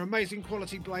 Their amazing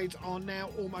quality blades are now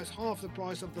almost half the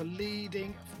price of the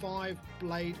leading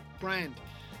 5-blade brand.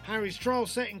 Harry's trial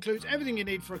set includes everything you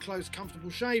need for a close,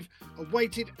 comfortable shave, a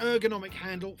weighted ergonomic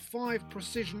handle, 5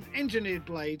 precision engineered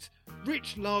blades,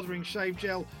 rich lathering shave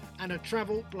gel, and a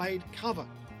travel blade cover.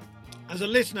 As a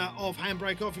listener of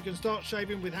Handbrake Off, you can start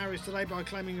shaving with Harry's today by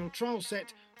claiming your trial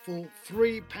set for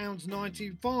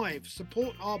 £3.95.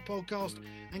 Support our podcast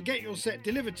and get your set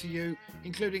delivered to you,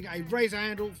 including a razor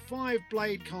handle,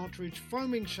 5-blade cartridge,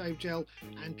 foaming shave gel,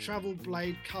 and travel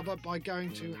blade cover by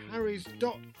going to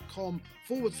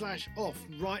harrys.com/off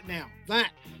right now. That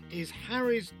is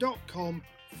harrys.com/off.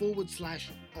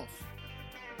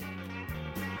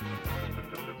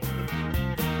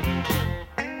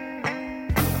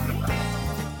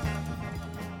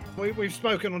 We've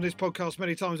spoken on this podcast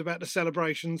many times about the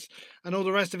celebrations and all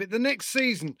the rest of it. The next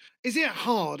season, is it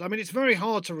hard? I mean, it's very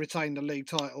hard to retain the league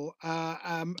title.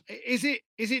 Is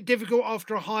it difficult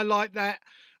after a high like that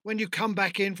when you come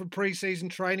back in from pre-season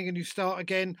training and you start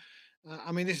again?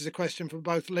 I mean, this is a question for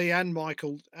both Lee and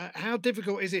Michael. How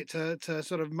difficult is it to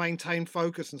sort of maintain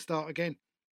focus and start again?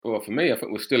 Well, for me, I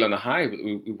think we're still on a high.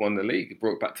 We won the league. It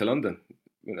brought it back to London.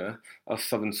 You know, us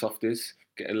Southern softies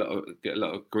get a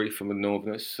lot of grief from the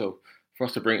Northerners. So for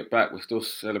us to bring it back, we're still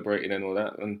celebrating and all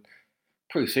that. And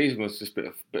pre-season was just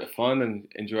a bit of fun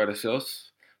and enjoyed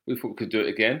ourselves. We thought we could do it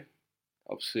again.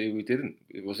 Obviously, we didn't.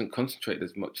 It wasn't concentrated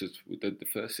as much as we did the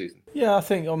first season. Yeah,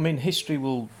 I mean, history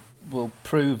will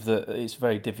prove that it's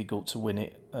very difficult to win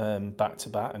it back to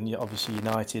back, and obviously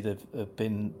United have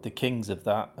been the kings of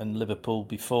that, and Liverpool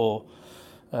before.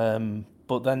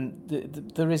 But then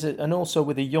there is and also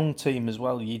with a young team as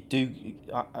well, you do.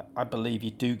 I believe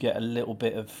you do get a little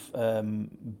bit of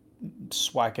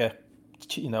swagger.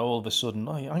 You know, all of a sudden,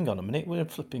 oh, hang on a minute, we're a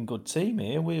flipping good team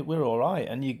here. We're all right,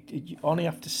 and you only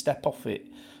have to step off it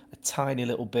a tiny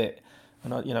little bit.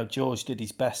 And you know, George did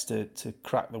his best to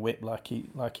crack the whip like he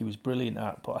was brilliant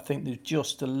at. But I think there's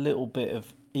just a little bit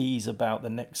of ease about the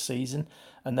next season,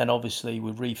 and then obviously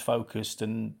we're refocused,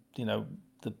 and you know,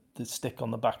 the stick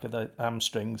on the back of the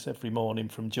hamstrings every morning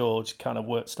from George kind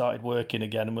of started working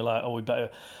again, and we're like, oh,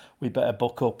 we better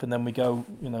buck up, and then we go,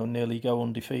 you know, nearly go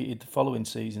undefeated the following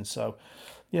season. So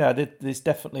yeah, there's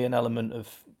definitely an element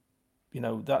of, you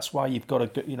know, that's why you've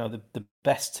got to, you know, the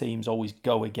best teams always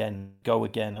go again,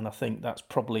 and I think that's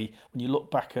probably, when you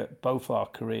look back at both our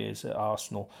careers at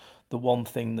Arsenal, the one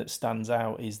thing that stands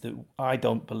out is that I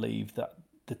don't believe that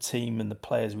the team and the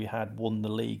players we had won the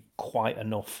league quite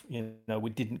enough. You know,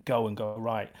 we didn't go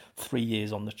right 3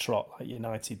 years on the trot like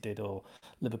United did or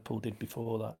Liverpool did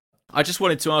before that. I just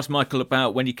wanted to ask Michael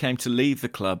about when you came to leave the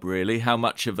club, really. How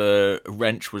much of a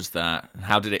wrench was that?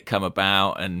 How did it come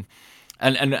about? And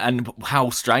how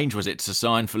strange was it to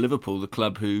sign for Liverpool, the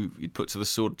club who you'd put to the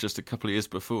sword just a couple of years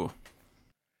before?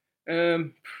 I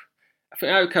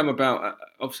think how it came about,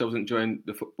 obviously I was enjoying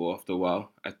the football after a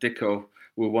while. Dicko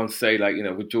will once say, like, you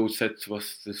know, what George said to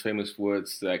us, these famous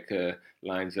words, like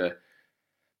lines,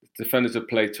 defenders have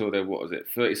played till they're,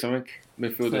 30-something?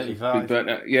 Midfielders 35. Be burnt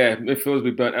out. Yeah, midfielders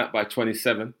be burnt out by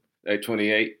 27,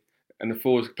 28, and the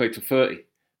forwards played till 30. And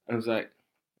I was like,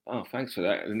 oh, thanks for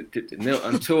that. And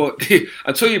until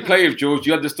you play with George,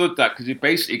 you understood that, because you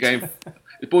basically going,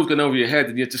 the ball's going over your head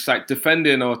and you're just like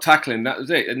defending or tackling. That was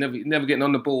it. And never getting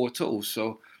on the ball at all.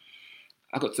 So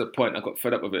I got to the point, I got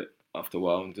fed up with it after a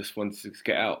while and just wanted to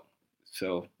get out.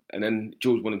 So, and then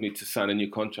George wanted me to sign a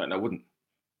new contract, and I wouldn't.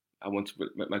 I wanted to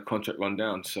make my contract run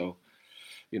down. So,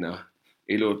 you know,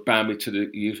 he'd bound me to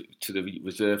the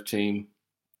reserve team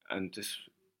and just,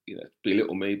 you know,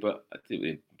 belittle me, but it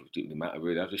didn't really matter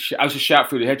really. I was just shout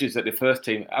through the hedges at the first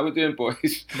team. How we doing,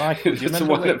 boys? Michael, do you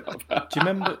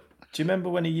remember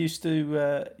when he used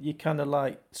to? You kind of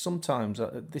like sometimes.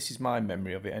 This is my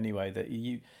memory of it anyway. That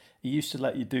he used to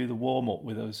let you do the warm up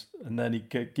with us, and then he'd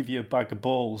give you a bag of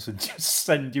balls and just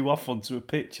send you off onto a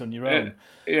pitch on your own.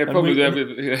 Yeah, probably.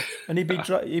 And he'd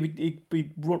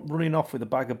be running off with a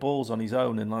bag of balls on his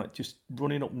own, and like just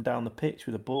running up and down the pitch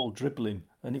with a ball, dribbling.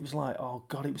 And it was like, oh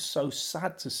God, it was so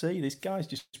sad to see. This guy's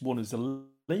just won us the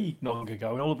league not long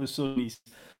ago, and all of a sudden he's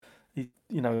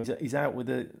out with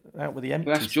the empty. Well,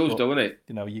 that's George, though, isn't it?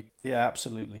 You know, yeah,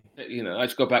 absolutely. You know, I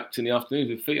just go back to in the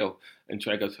afternoons with Theo and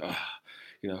try to go.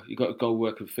 You know, you got to go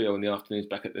work with Theo in the afternoons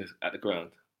back at the ground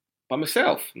by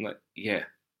myself. I'm like, yeah,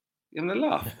 you're having a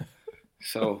laugh.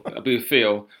 So I'll be with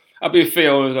Theo. And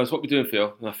he goes, "What we doing,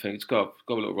 Phil?" And I think it's got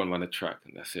a little run around the track,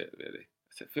 and that's it, really. I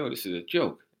said, "Phil, this is a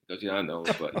joke." He goes, "Yeah, I know,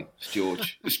 but it's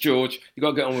George. It's George. You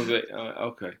got to get on with it."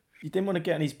 Okay. You didn't want to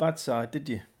get on his bad side, did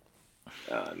you?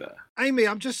 No. Amy,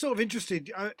 I'm just sort of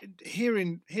interested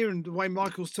hearing the way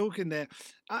Michael's talking there.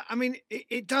 I mean,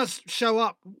 it does show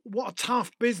up what a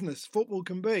tough business football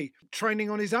can be. Training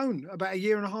on his own about a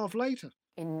year and a half later.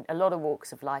 In a lot of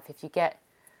walks of life, if you get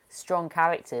strong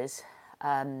characters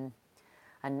and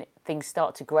things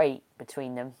start to grate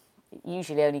between them, it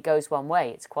usually only goes one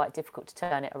way. It's quite difficult to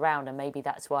turn it around, and maybe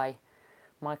that's why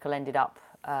Michael ended up,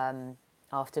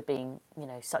 after being,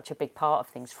 such a big part of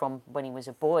things from when he was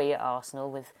a boy at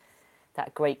Arsenal with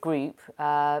that great group,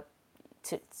 to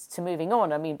moving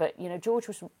on. I mean, but George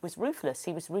was ruthless.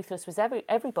 He was ruthless with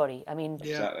everybody. I mean,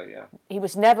 Exactly, yeah. He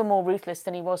was never more ruthless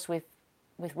than he was with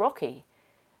Rocky,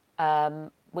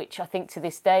 which I think to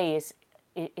this day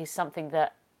is something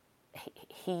that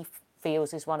he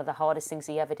feels is one of the hardest things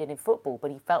he ever did in football,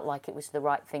 but he felt like it was the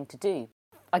right thing to do.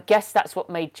 I guess that's what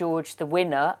made George the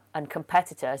winner and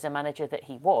competitor as a manager that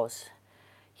he was.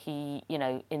 He,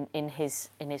 in his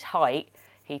height,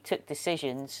 he took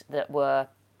decisions that were,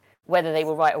 whether they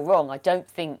were right or wrong, I don't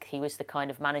think he was the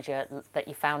kind of manager that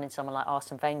you found in someone like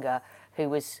Arsene Wenger, who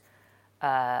was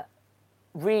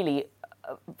really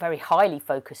very highly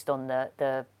focused on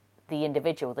the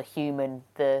individual, the human,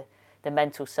 the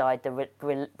mental side, the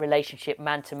relationship,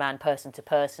 man-to-man,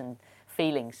 person-to-person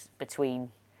feelings between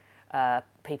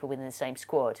people within the same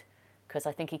squad. Because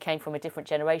I think he came from a different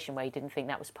generation where he didn't think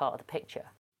that was part of the picture.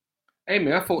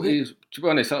 Amy, I thought he was, to be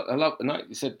honest, I love the night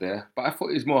you said there, but I thought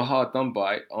he was more hard done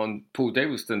by on Paul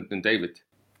Davis than David.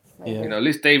 Yeah. At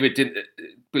least David didn't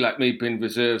be like me, being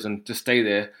reserves and just stay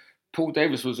there. Paul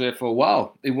Davis was there for a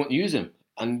while. They wouldn't use him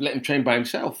and let him train by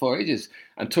himself for ages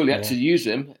until he had to use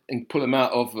him and pull him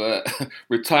out of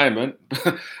retirement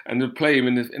and then play him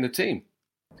in the team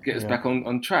to get us back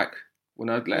on track when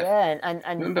I'd left. Yeah,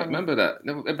 and remember that.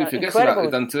 Everybody forgets about what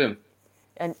they've done to him.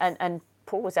 And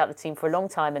Paul was out the team for a long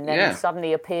time, and then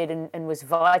suddenly appeared and was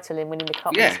vital in winning the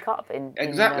Cup in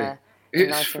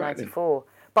 1994.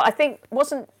 But I think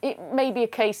wasn't it maybe a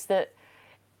case that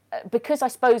because I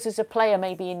suppose as a player,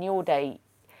 maybe in your day,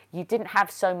 you didn't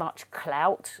have so much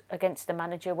clout against the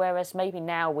manager, whereas maybe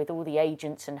now with all the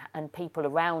agents and people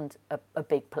around a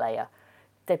big player,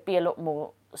 there'd be a lot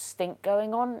more stink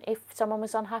going on if someone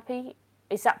was unhappy.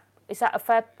 Is that a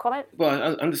fair comment? Well,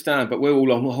 I understand, but we're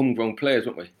all homegrown players,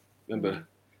 weren't we? Remember?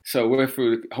 So we're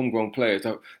through the homegrown players.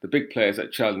 The big players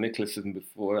like Charlie Nicholas and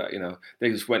before that,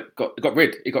 they just got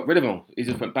rid of them. He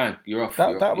just went bang, you're off.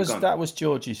 That was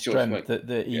George's strength,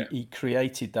 that he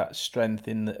created that strength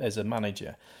as a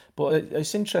manager. But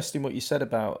it's interesting what you said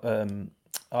about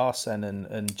Arsene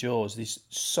and George. There's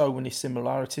so many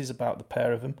similarities about the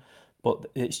pair of them, but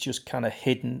it's just kind of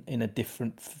hidden in a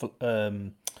different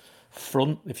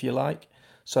front, if you like.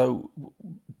 So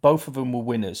both of them were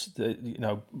winners.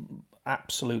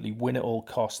 Absolutely win at all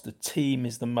costs. The team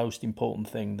is the most important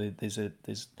thing. There's a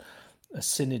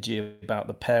synergy about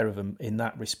the pair of them in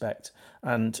that respect.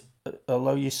 And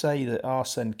although you say that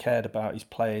Arsene cared about his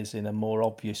players in a more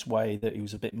obvious way, that he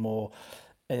was a bit more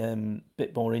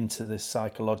into the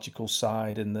psychological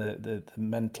side and the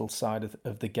mental side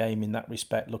of the game in that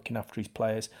respect, looking after his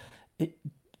players, you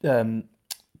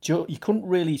couldn't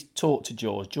really talk to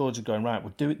George. George was going, right,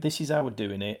 we'll do it. This is how we're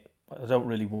doing it.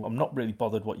 I'm not really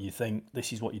bothered what you think.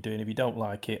 This is what you're doing. If you don't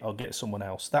like it, I'll get someone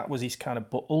else. That was his kind of.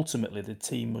 But ultimately, the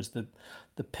team was the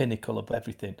pinnacle of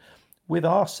everything. With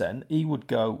Arsene, he would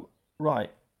go, right,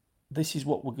 this is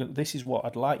what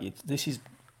I'd like you.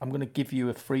 I'm going to give you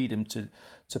a freedom to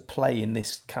play in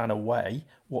this kind of way.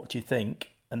 What do you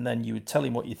think? And then you would tell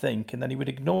him what you think, and then he would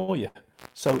ignore you.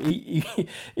 So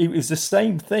it was the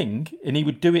same thing, and he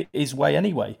would do it his way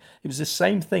anyway. It was the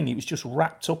same thing. It was just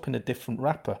wrapped up in a different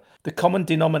wrapper. The common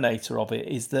denominator of it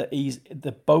is that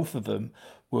both of them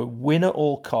were win at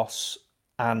all costs,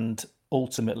 and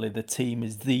ultimately the team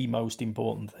is the most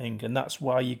important thing, and that's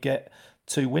why you get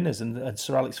two winners. And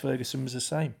Sir Alex Ferguson was the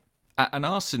same. And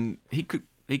Arsene, he could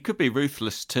be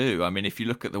ruthless too. I mean, if you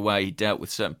look at the way he dealt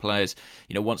with certain players,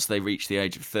 once they reached the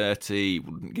age of 30, he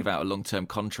wouldn't give out a long-term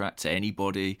contract to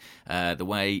anybody. The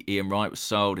way Ian Wright was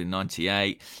sold in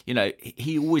 98,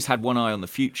 he always had one eye on the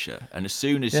future. And as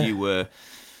soon as you were,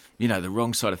 the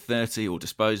wrong side of 30 or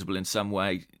disposable in some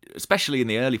way, especially in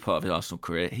the early part of his Arsenal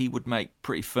career, he would make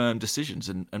pretty firm decisions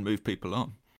and move people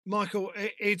on. Michael,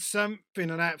 it's been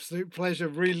an absolute pleasure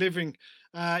reliving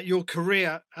your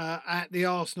career at the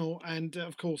Arsenal and,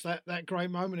 of course, that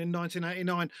great moment in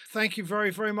 1989. Thank you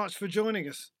very, very much for joining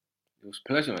us. It was a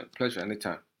pleasure, mate. Pleasure,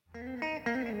 anytime.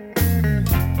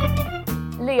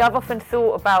 Lee, I've often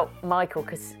thought about Michael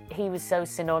because he was so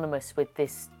synonymous with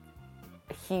this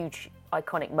huge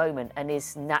iconic moment and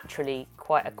is naturally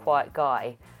quite a quiet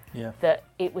guy, that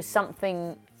it was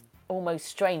something almost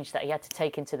strange that he had to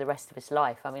take into the rest of his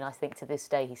life. I mean, I think to this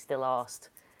day he's still asked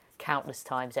countless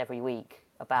times every week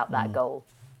about that goal.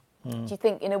 Do you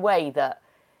think in a way that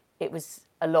it was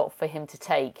a lot for him to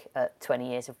take at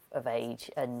 20 years of age,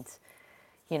 and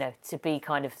you know, to be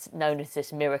kind of known as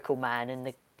this miracle man,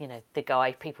 and the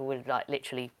guy people would like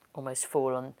literally almost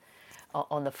fall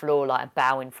on the floor like and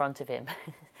bow in front of him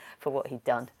for what he'd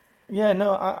done? Yeah,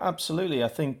 no, absolutely. I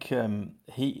think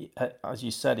he, as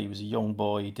you said, he was a young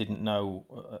boy. He didn't know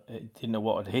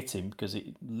what had hit him because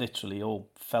it literally all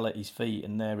fell at his feet,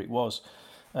 and there it was.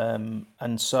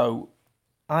 And so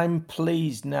I'm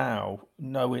pleased now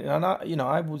knowing, and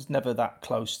I was never that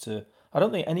close to. I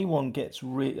don't think anyone gets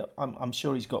really. I'm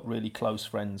sure he's got really close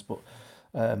friends, but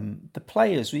the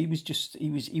players, he was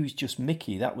just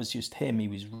Mickey. That was just him. He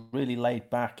was really laid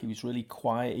back. He was really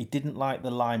quiet. He didn't like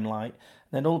the limelight.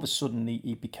 Then all of a sudden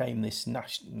he became this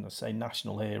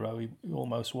national hero. He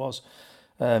almost was.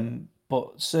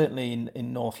 But certainly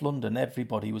in North London,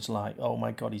 everybody was like, "Oh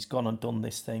my God, he's gone and done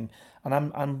this thing." And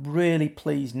I'm really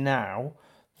pleased now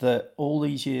that all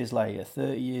these years later,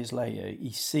 30 years later,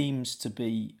 he seems to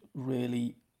be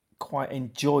really quite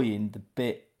enjoying the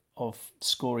bit of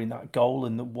scoring that goal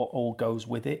and what all goes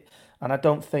with it. And I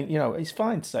don't think, it's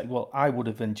fine to say, well, I would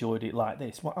have enjoyed it like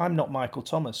this. Well, I'm not Michael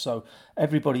Thomas, so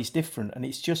everybody's different. And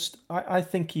it's just, I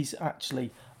think he's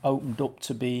actually opened up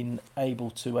to being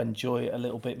able to enjoy it a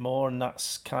little bit more. And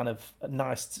that's kind of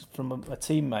nice from a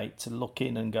teammate to look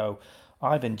in and go,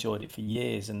 I've enjoyed it for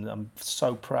years and I'm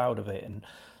so proud of it. And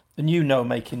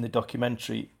making the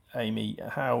documentary, Amy,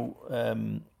 how...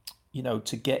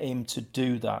 to get him to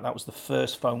do that was the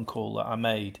first phone call that I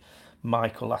made.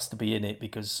 Michael has to be in it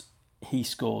because he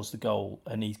scores the goal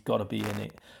and he's got to be in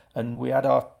it. And we had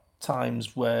our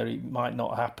times where it might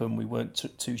not happen. We weren't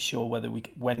too sure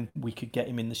when we could get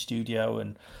him in the studio,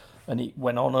 and it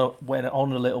went on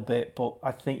a little bit. But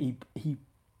I think he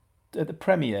at the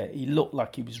premiere he looked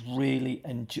like he was really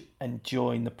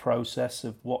enjoying the process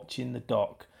of watching the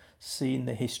doc, seeing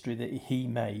the history that he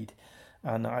made,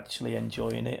 and actually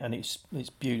enjoying it, and it's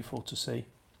beautiful to see.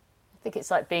 I think it's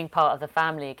like being part of the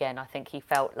family again. I think he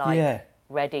felt like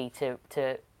ready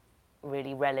to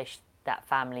really relish that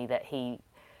family that he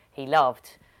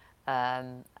loved,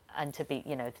 and to be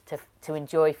to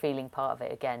enjoy feeling part of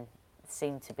it again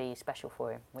seemed to be special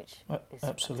for him, which is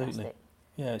absolutely fantastic.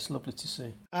 Yeah, it's lovely to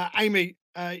see. Amy,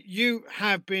 you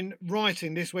have been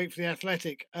writing this week for The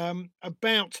Athletic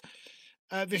about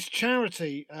this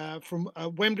charity from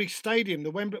Wembley Stadium.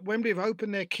 The Wembley have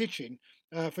opened their kitchen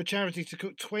for charity to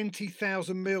cook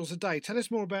 20,000 meals a day. Tell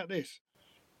us more about this.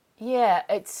 Yeah,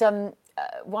 it's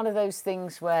one of those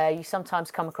things where you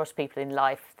sometimes come across people in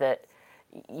life that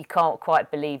you can't quite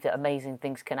believe that amazing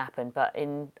things can happen. But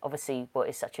in obviously what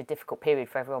is such a difficult period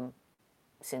for everyone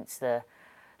since the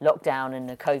lockdown and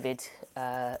the COVID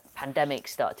pandemic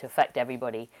started to affect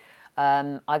everybody,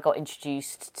 I got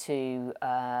introduced to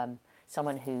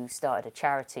someone who started a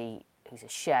charity, who's a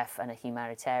chef and a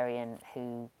humanitarian,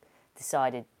 who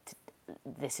decided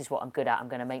this is what I'm good at. I'm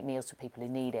going to make meals for people who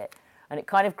need it. And it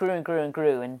kind of grew and grew and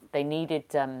grew, and they needed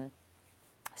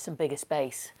some bigger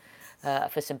space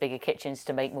for some bigger kitchens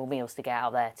to make more meals to get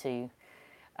out there to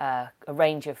a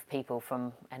range of people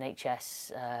from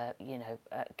NHS,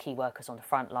 key workers on the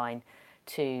front line,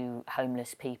 to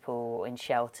homeless people in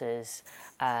shelters,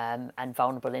 and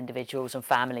vulnerable individuals and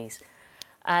families.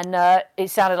 And it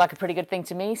sounded like a pretty good thing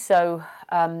to me, so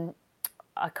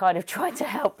I kind of tried to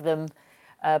help them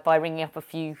by ringing up a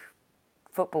few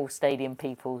football stadium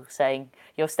people saying,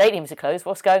 your stadiums are closed,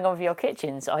 what's going on with your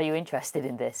kitchens? Are you interested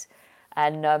in this?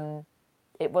 And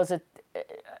it was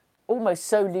almost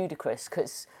so ludicrous,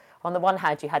 because on the one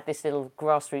hand you had this little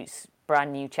grassroots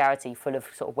brand new charity full of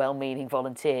sort of well-meaning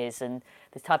volunteers, and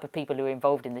the type of people who are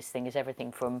involved in this thing is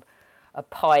everything from a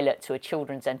pilot to a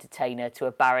children's entertainer to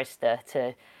a barrister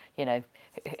to a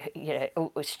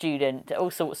student, all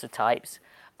sorts of types.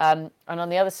 And on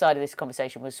the other side of this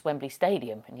conversation was Wembley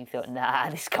Stadium, and you thought, nah,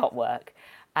 this can't work.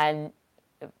 And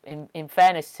in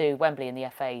fairness to Wembley and the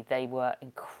FA, they were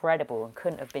incredible and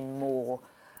couldn't have been more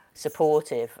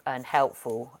supportive and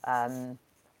helpful.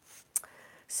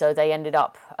 So they ended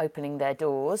up opening their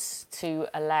doors to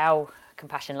allow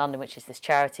Compassion London, which is this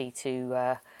charity,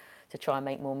 to try and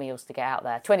make more meals to get out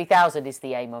there. 20,000 is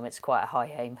the aim. It's quite a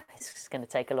high aim. It's going to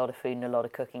take a lot of food and a lot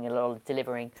of cooking and a lot of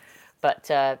delivering. But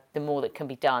the more that can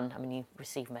be done, you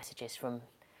receive messages from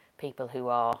people who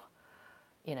are,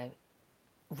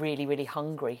 really, really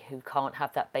hungry, who can't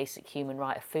have that basic human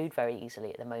right of food very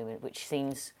easily at the moment, which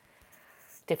seems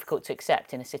difficult to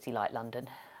accept in a city like London.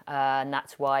 And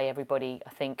that's why everybody, I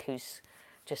think, who's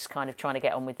just kind of trying to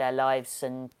get on with their lives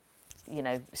and, you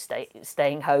know,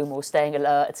 staying home or staying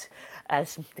alert,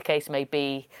 as the case may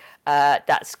be,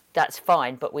 that's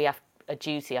fine. But we have a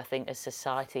duty, I think, as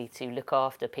society to look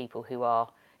after people who are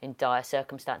in dire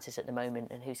circumstances at the moment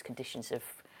and whose conditions have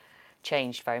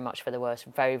changed very much for the worse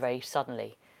very, very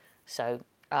suddenly. So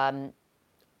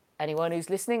anyone who's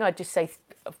listening, I'd just say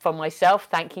for myself,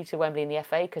 thank you to Wembley and the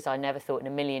FA, because I never thought in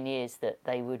a million years that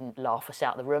they wouldn't laugh us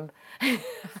out of the room.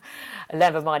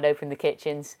 Never mind open the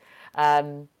kitchens.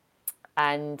 And,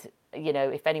 you know,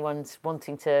 if anyone's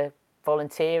wanting to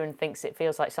volunteer and thinks it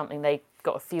feels like something they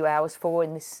got a few hours for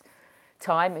in this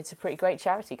time, it's a pretty great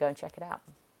charity. Go and check it out.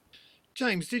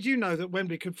 James, did you know that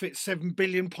Wembley could fit 7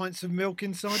 billion pints of milk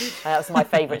inside it? That was my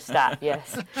favourite stat.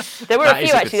 Yes, there were a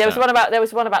few actually. There was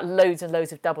one about loads and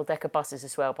loads of double-decker buses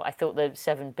as well. But I thought the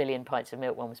 7 billion pints of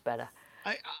milk one was better.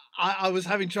 I was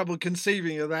having trouble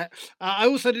conceiving of that. I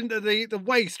also didn't know the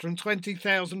waste from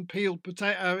 20,000 peeled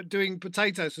potato doing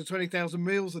potatoes for 20,000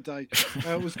 meals a day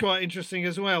was quite interesting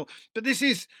as well. But this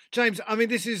is, James, I mean,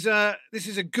 this is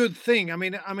a good thing. I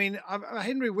mean,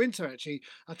 Henry Winter actually,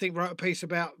 I think, wrote a piece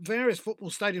about various football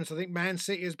stadiums. I think Man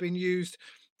City has been used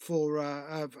for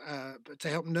to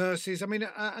help nurses. I mean,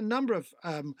 a number of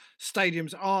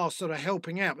stadiums are sort of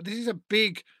helping out, but this is a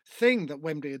big thing that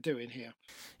Wembley are doing here.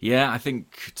 Yeah, I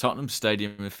think Tottenham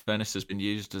Stadium, in fairness, has been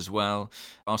used as well.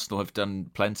 Arsenal have done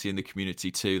plenty in the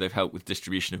community too. They've helped with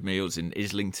distribution of meals in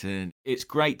Islington. It's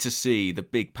great to see the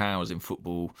big powers in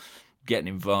football getting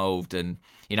involved, and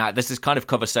you know, there's this kind of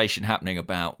conversation happening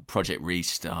about Project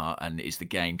Restart and is the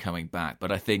game coming back.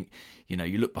 But I think, you know,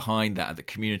 you look behind that at the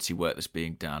community work that's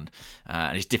being done,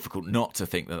 and it's difficult not to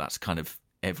think that that's kind of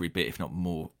every bit, if not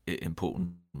more,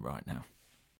 important right now.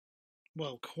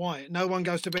 Well, quite. No one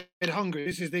goes to bed hungry.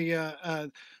 This is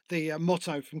the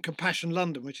motto from Compassion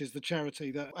London, which is the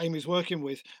charity that Amy's working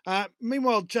with.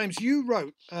 Meanwhile, James, you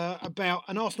wrote about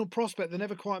an Arsenal prospect that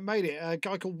never quite made it, a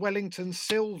guy called Wellington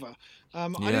Silva.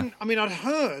 I'd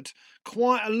heard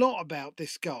quite a lot about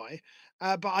this guy,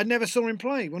 but I never saw him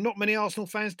play. Well, not many Arsenal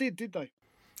fans did they?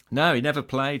 No, he never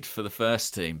played for the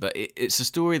first team, but it's a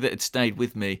story that had stayed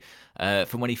with me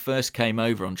from when he first came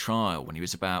over on trial when he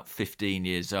was about 15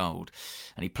 years old.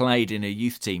 And he played in a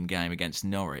youth team game against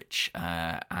Norwich.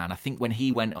 And I think when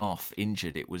he went off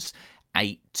injured, it was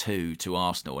 8-2 to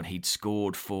Arsenal, and he'd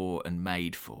scored 4 and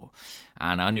made 4.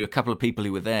 And I knew a couple of people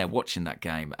who were there watching that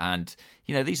game. And,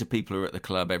 you know, these are people who are at the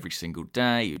club every single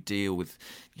day, who deal with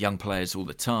young players all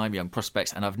the time, young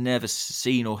prospects. And I've never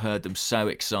seen or heard them so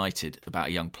excited about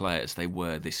a young player as they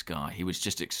were this guy. He was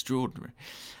just extraordinary.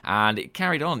 And it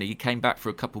carried on. He came back for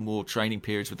a couple more training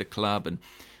periods with the club and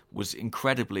was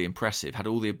incredibly impressive, had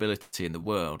all the ability in the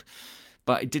world.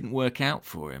 But it didn't work out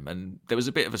for him. And there was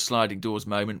a bit of a sliding doors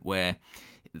moment where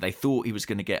they thought he was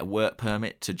going to get a work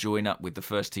permit to join up with the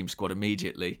first team squad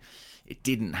immediately. It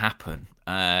didn't happen.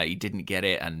 He didn't get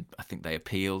it, and I think they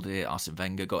appealed it. Arsene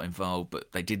Wenger got involved,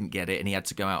 but they didn't get it, and he had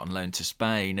to go out on loan to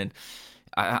Spain. And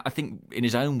I think, in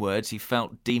his own words, he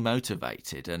felt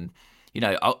demotivated. And, you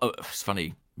know, it's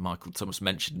funny, Michael Thomas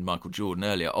mentioned Michael Jordan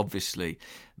earlier. Obviously,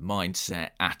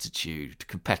 mindset, attitude,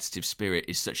 competitive spirit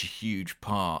is such a huge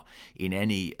part in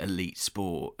any elite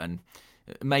sport. And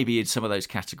maybe in some of those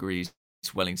categories,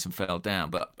 Wellington fell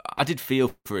down. But I did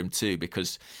feel for him too,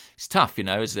 because it's tough, you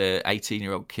know, as an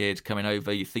 18-year-old kid coming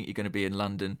over, you think you're going to be in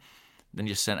London, then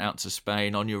you're sent out to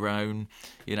Spain on your own.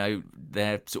 You know,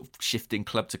 they're sort of shifting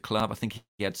club to club. I think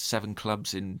he had 7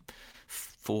 clubs in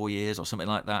 4 years or something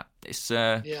like that.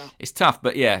 It's tough,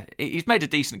 but yeah, he's made a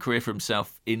decent career for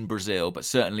himself in Brazil, but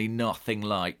certainly nothing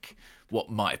like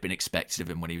what might have been expected of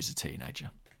him when he was a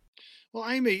teenager. Well,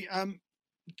 Amy,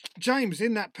 James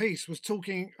in that piece was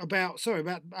talking about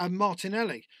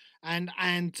Martinelli and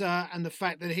the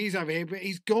fact that he's over here, but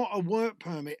he's got a work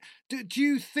permit. Do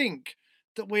you think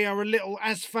that we are a little,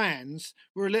 as fans,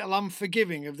 we're a little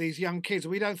unforgiving of these young kids?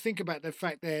 We don't think about the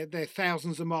fact they're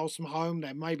thousands of miles from home,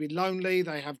 they're maybe lonely,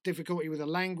 they have difficulty with the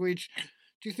language.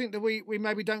 Do you think that we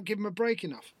maybe don't give them a break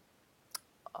enough?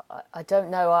 I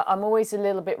don't know. I'm always a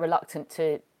little bit reluctant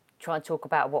to try and talk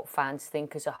about what fans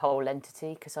think as a whole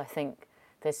entity, because I think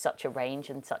there's such a range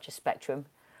and such a spectrum.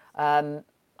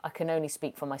 I can only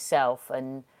speak for myself,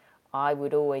 and I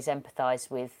would always empathise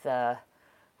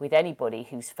with anybody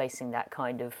who's facing that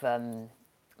kind of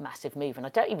massive move. And I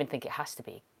don't even think it has to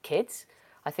be kids.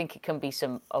 I think it can be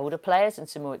some older players and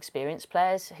some more experienced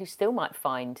players who still might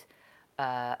find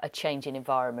a change in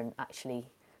environment actually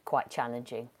quite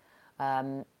challenging.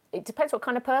 it depends what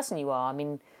kind of person you are. I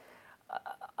mean,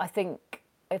 I think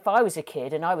if I was a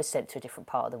kid and I was sent to a different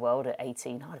part of the world at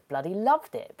 18, I'd have bloody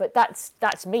loved it. But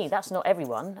that's me. That's not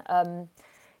everyone.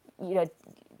 You know,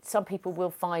 some people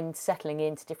will find settling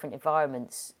into different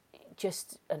environments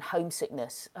and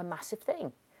homesickness a massive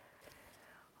thing.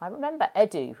 I remember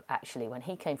Edu, actually, when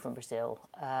he came from Brazil,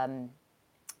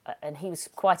 and he was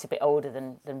quite a bit older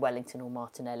than Wellington or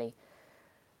Martinelli,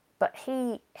 but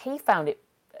he found it,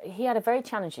 he had a very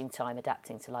challenging time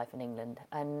adapting to life in England,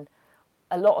 and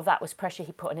a lot of that was pressure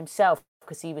he put on himself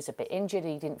because he was a bit injured,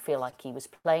 he didn't feel like he was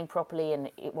playing properly,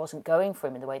 and it wasn't going for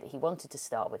him in the way that he wanted to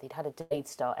start with. He'd had a delayed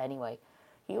start anyway.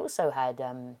 He also had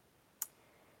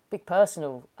big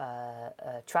personal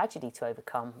tragedy to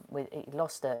overcome. He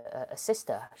lost a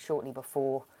sister shortly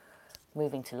before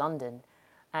moving to London,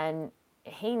 and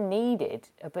he needed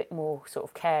a bit more sort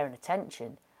of care and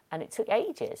attention, and it took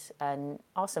ages. And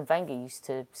Arsene Wenger used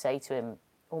to say to him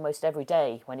almost every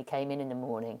day when he came in the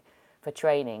morning for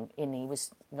training, and he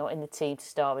was not in the team to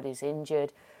start with, he was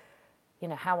injured, you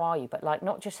know, how are you? But like,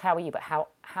 not just how are you, but how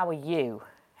are you?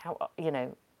 How, you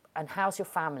know, and how's your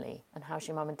family? And how's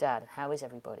your mum and dad? And how is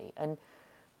everybody? And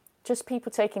just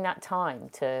people taking that time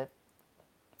to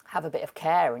have a bit of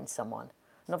care in someone.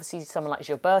 And obviously someone like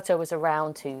Gilberto was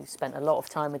around, who spent a lot of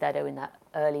time with Edo in that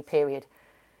early period.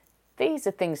 These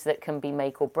are things that can be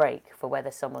make or break for whether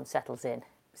someone settles in.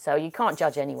 So you can't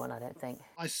judge anyone, I don't think.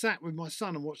 I sat with my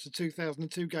son and watched the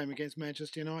 2002 game against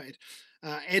Manchester United.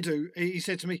 Edu, he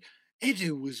said to me,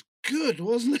 Edu was good,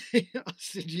 wasn't he? I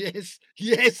said,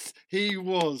 yes, he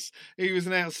was. He was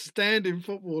an outstanding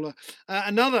footballer.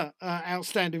 Another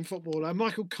outstanding footballer,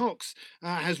 Michael Cox,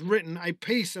 has written a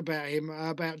piece about him,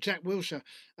 about Jack Wilshere,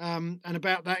 and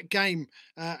about that game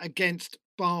against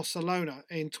Barcelona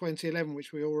in 2011,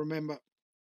 which we all remember.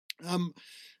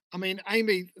 I mean,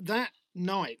 Amy, that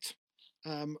night,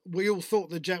 we all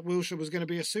thought that Jack Wilshere was going to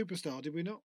be a superstar, did we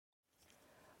not?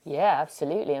 Yeah,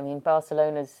 absolutely. I mean,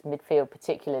 Barcelona's midfield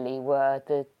particularly were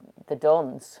the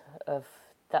dons of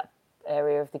that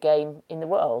area of the game in the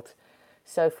world.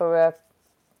 So for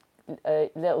a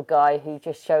little guy who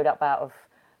just showed up out of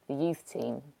the youth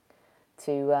team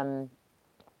to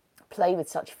play with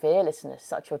such fearlessness,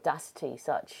 such audacity,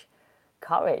 such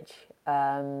courage,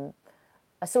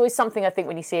 that's always something, I think,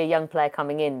 when you see a young player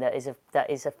coming in that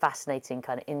is a fascinating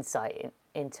kind of insight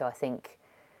into, I think,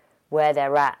 where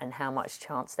they're at and how much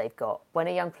chance they've got. When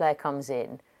a young player comes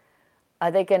in,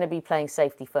 are they going to be playing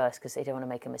safety first because they don't want to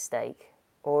make a mistake?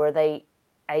 Or are they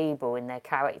able in their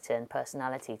character and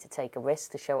personality to take a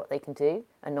risk to show what they can do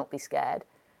and not be scared?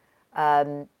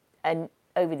 And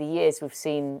over the years, we've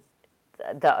seen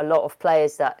that a lot of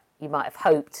players that you might have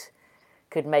hoped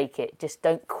could make it just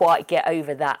don't quite get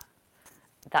over that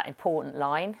important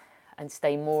line and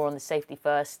stay more on the safety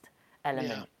first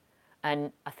element. Yeah.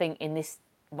 And I think in this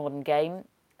modern game,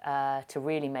 to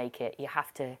really make it, you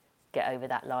have to get over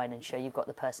that line and show you've got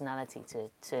the personality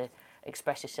to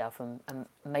express yourself and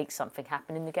make something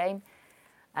happen in the game.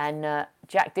 And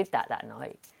Jack did that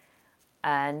night,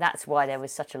 and that's why there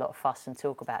was such a lot of fuss and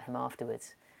talk about him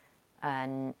afterwards.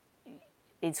 And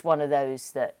it's one of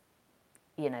those that,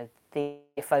 you know,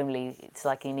 if only, it's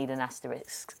like you need an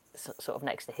asterisk sort of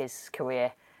next to his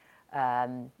career,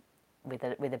 with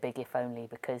a big if only,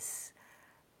 because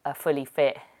a fully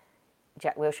fit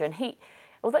Jack Wilshere, and he,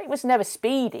 although he was never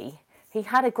speedy, he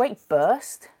had a great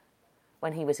burst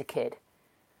when he was a kid,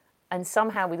 and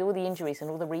somehow with all the injuries and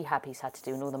all the rehab he's had to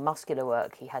do and all the muscular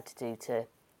work he had to do to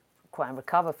quite and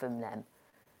recover from them,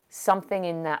 something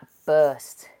in that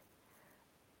burst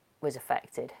was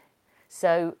affected.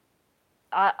 So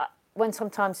when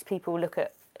sometimes people look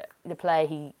at the player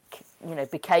he, you know,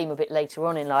 became a bit later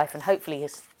on in life, and hopefully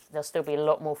there'll still be a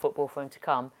lot more football for him to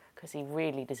come, because he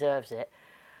really deserves it.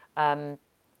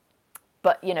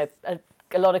 But, you know,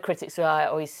 a lot of critics are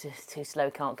always too slow,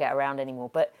 can't get around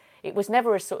anymore. But it was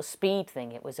never a sort of speed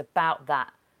thing. It was about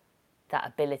that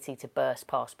ability to burst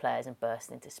past players and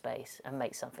burst into space and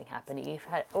make something happen. You've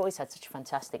always had such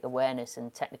fantastic awareness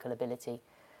and technical ability.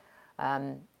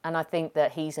 And I think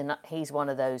that he's one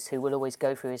of those who will always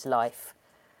go through his life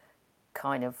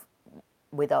kind of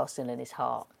with Arsenal in his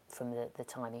heart from the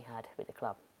time he had with the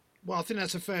club. Well, I think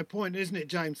that's a fair point, isn't it,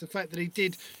 James? The fact that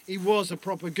he was a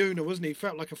proper gooner, wasn't he? He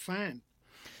felt like a fan.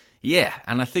 Yeah,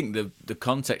 and I think the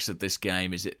context of this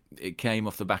game is it came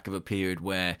off the back of a period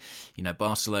where, you know,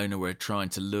 Barcelona were trying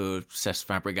to lure Cesc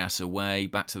Fabregas away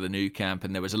back to the Nou Camp,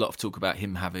 and there was a lot of talk about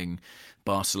him having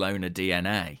Barcelona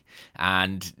DNA.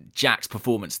 And Jack's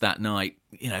performance that night,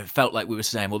 you know, felt like we were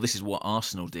saying, well, this is what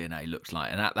Arsenal DNA looks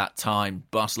like. And at that time,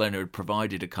 Barcelona had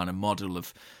provided a kind of model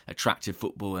of attractive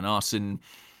football, and Arsene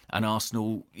And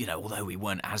Arsenal, although we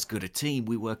weren't as good a team,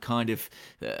 we were kind of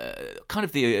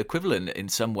the equivalent in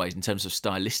some ways in terms of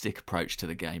stylistic approach to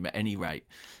the game at any rate.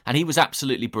 And he was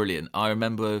absolutely brilliant. I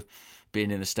remember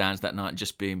being in the stands that night and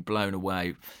just being blown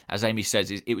away. As Amy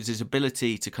says, it was his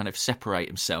ability to kind of separate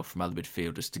himself from other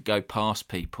midfielders, to go past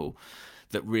people,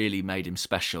 that really made him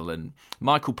special. And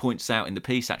Michael points out in the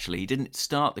piece, actually, he didn't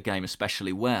start the game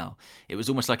especially well. It was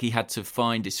almost like he had to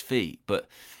find his feet. But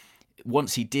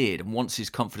once he did, and once his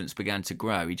confidence began to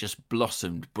grow, he just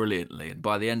blossomed brilliantly. And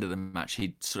by the end of the match,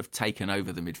 he'd sort of taken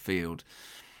over the midfield.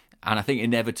 And I think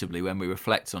inevitably, when we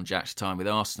reflect on Jack's time with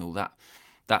Arsenal,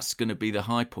 that's going to be the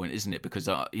high point, isn't it? Because,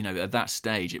 at that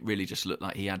stage, it really just looked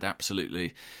like he had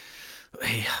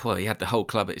he had the whole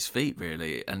club at his feet,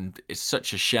 really. And it's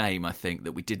such a shame, I think,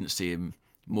 that we didn't see him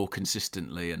more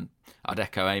consistently. And I'd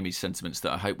echo Amy's sentiments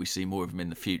that I hope we see more of him in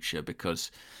the future, because,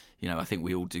 I think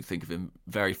we all do think of him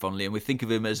very fondly, and we think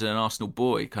of him as an Arsenal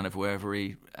boy, kind of wherever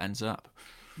he ends up.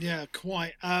 Yeah,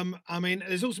 quite.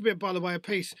 There's also been, by the way, a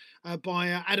piece by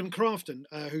Adam Crafton,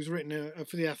 who's written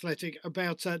for The Athletic,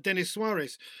 about Denis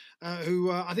Suarez,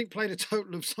 who I think played a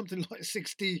total of something like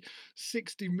 60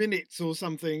 minutes or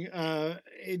something.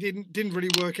 It didn't really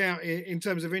work out in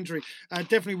terms of injury.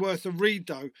 Definitely worth a read,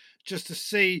 though, just to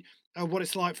see what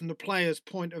it's like from the player's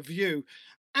point of view.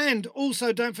 And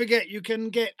also, don't forget, you can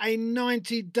get a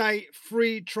 90-day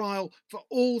free trial for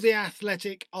all The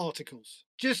Athletic articles.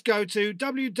 Just go to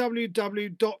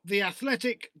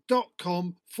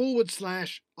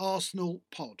www.theathletic.com/Arsenal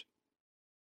pod.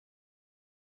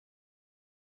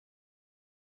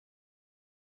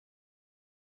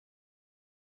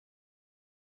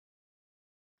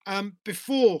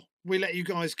 Before we let you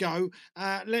guys go,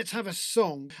 let's have a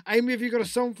song. Amy, have you got a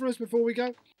song for us before we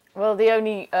go? Well, the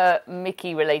only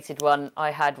Mickey-related one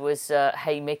I had was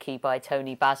Hey Mickey by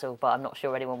Tony Basil, but I'm not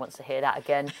sure anyone wants to hear that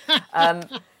again.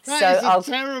 That is a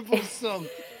terrible song.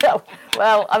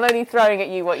 Well, I'm only throwing at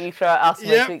you what you throw at us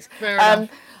most weeks. Fair enough.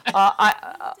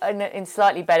 In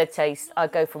slightly better taste, I'll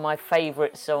go for my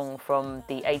favourite song from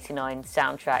the 89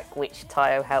 soundtrack, which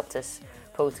Tayo helped us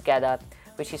pull together,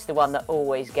 which is the one that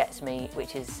always gets me,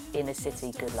 which is Inner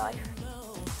City Good Life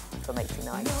from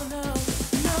 89.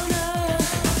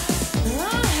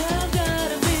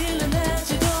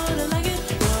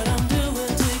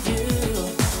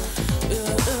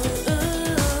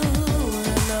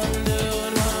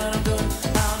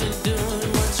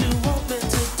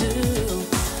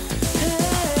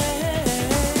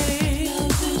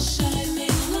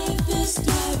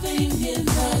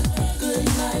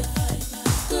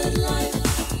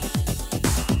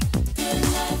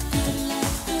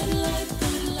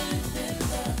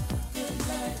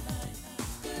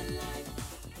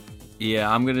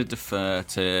 Yeah, I'm going to defer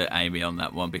to Amy on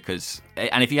that one, because,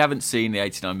 and if you haven't seen the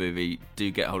 89 movie, do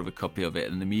get hold of a copy of it.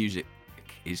 And the music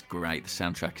is great. The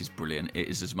soundtrack is brilliant. It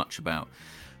is as much about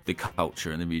the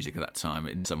culture and the music of that time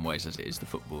in some ways as it is the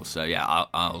football. So yeah,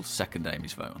 I'll second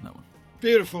Amy's vote on that one.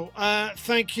 Beautiful.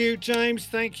 Thank you, James.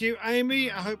 Thank you, Amy.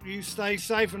 I hope you stay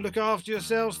safe and look after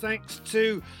yourselves. Thanks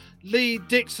to Lee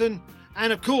Dixon,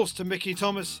 and of course to Mickey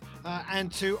Thomas,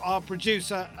 and to our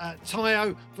producer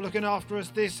Tayo for looking after us.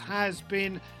 This has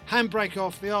been Handbrake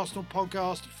Off, the Arsenal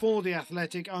podcast for The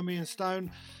Athletic. I'm Ian Stone.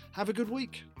 Have a good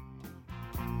week.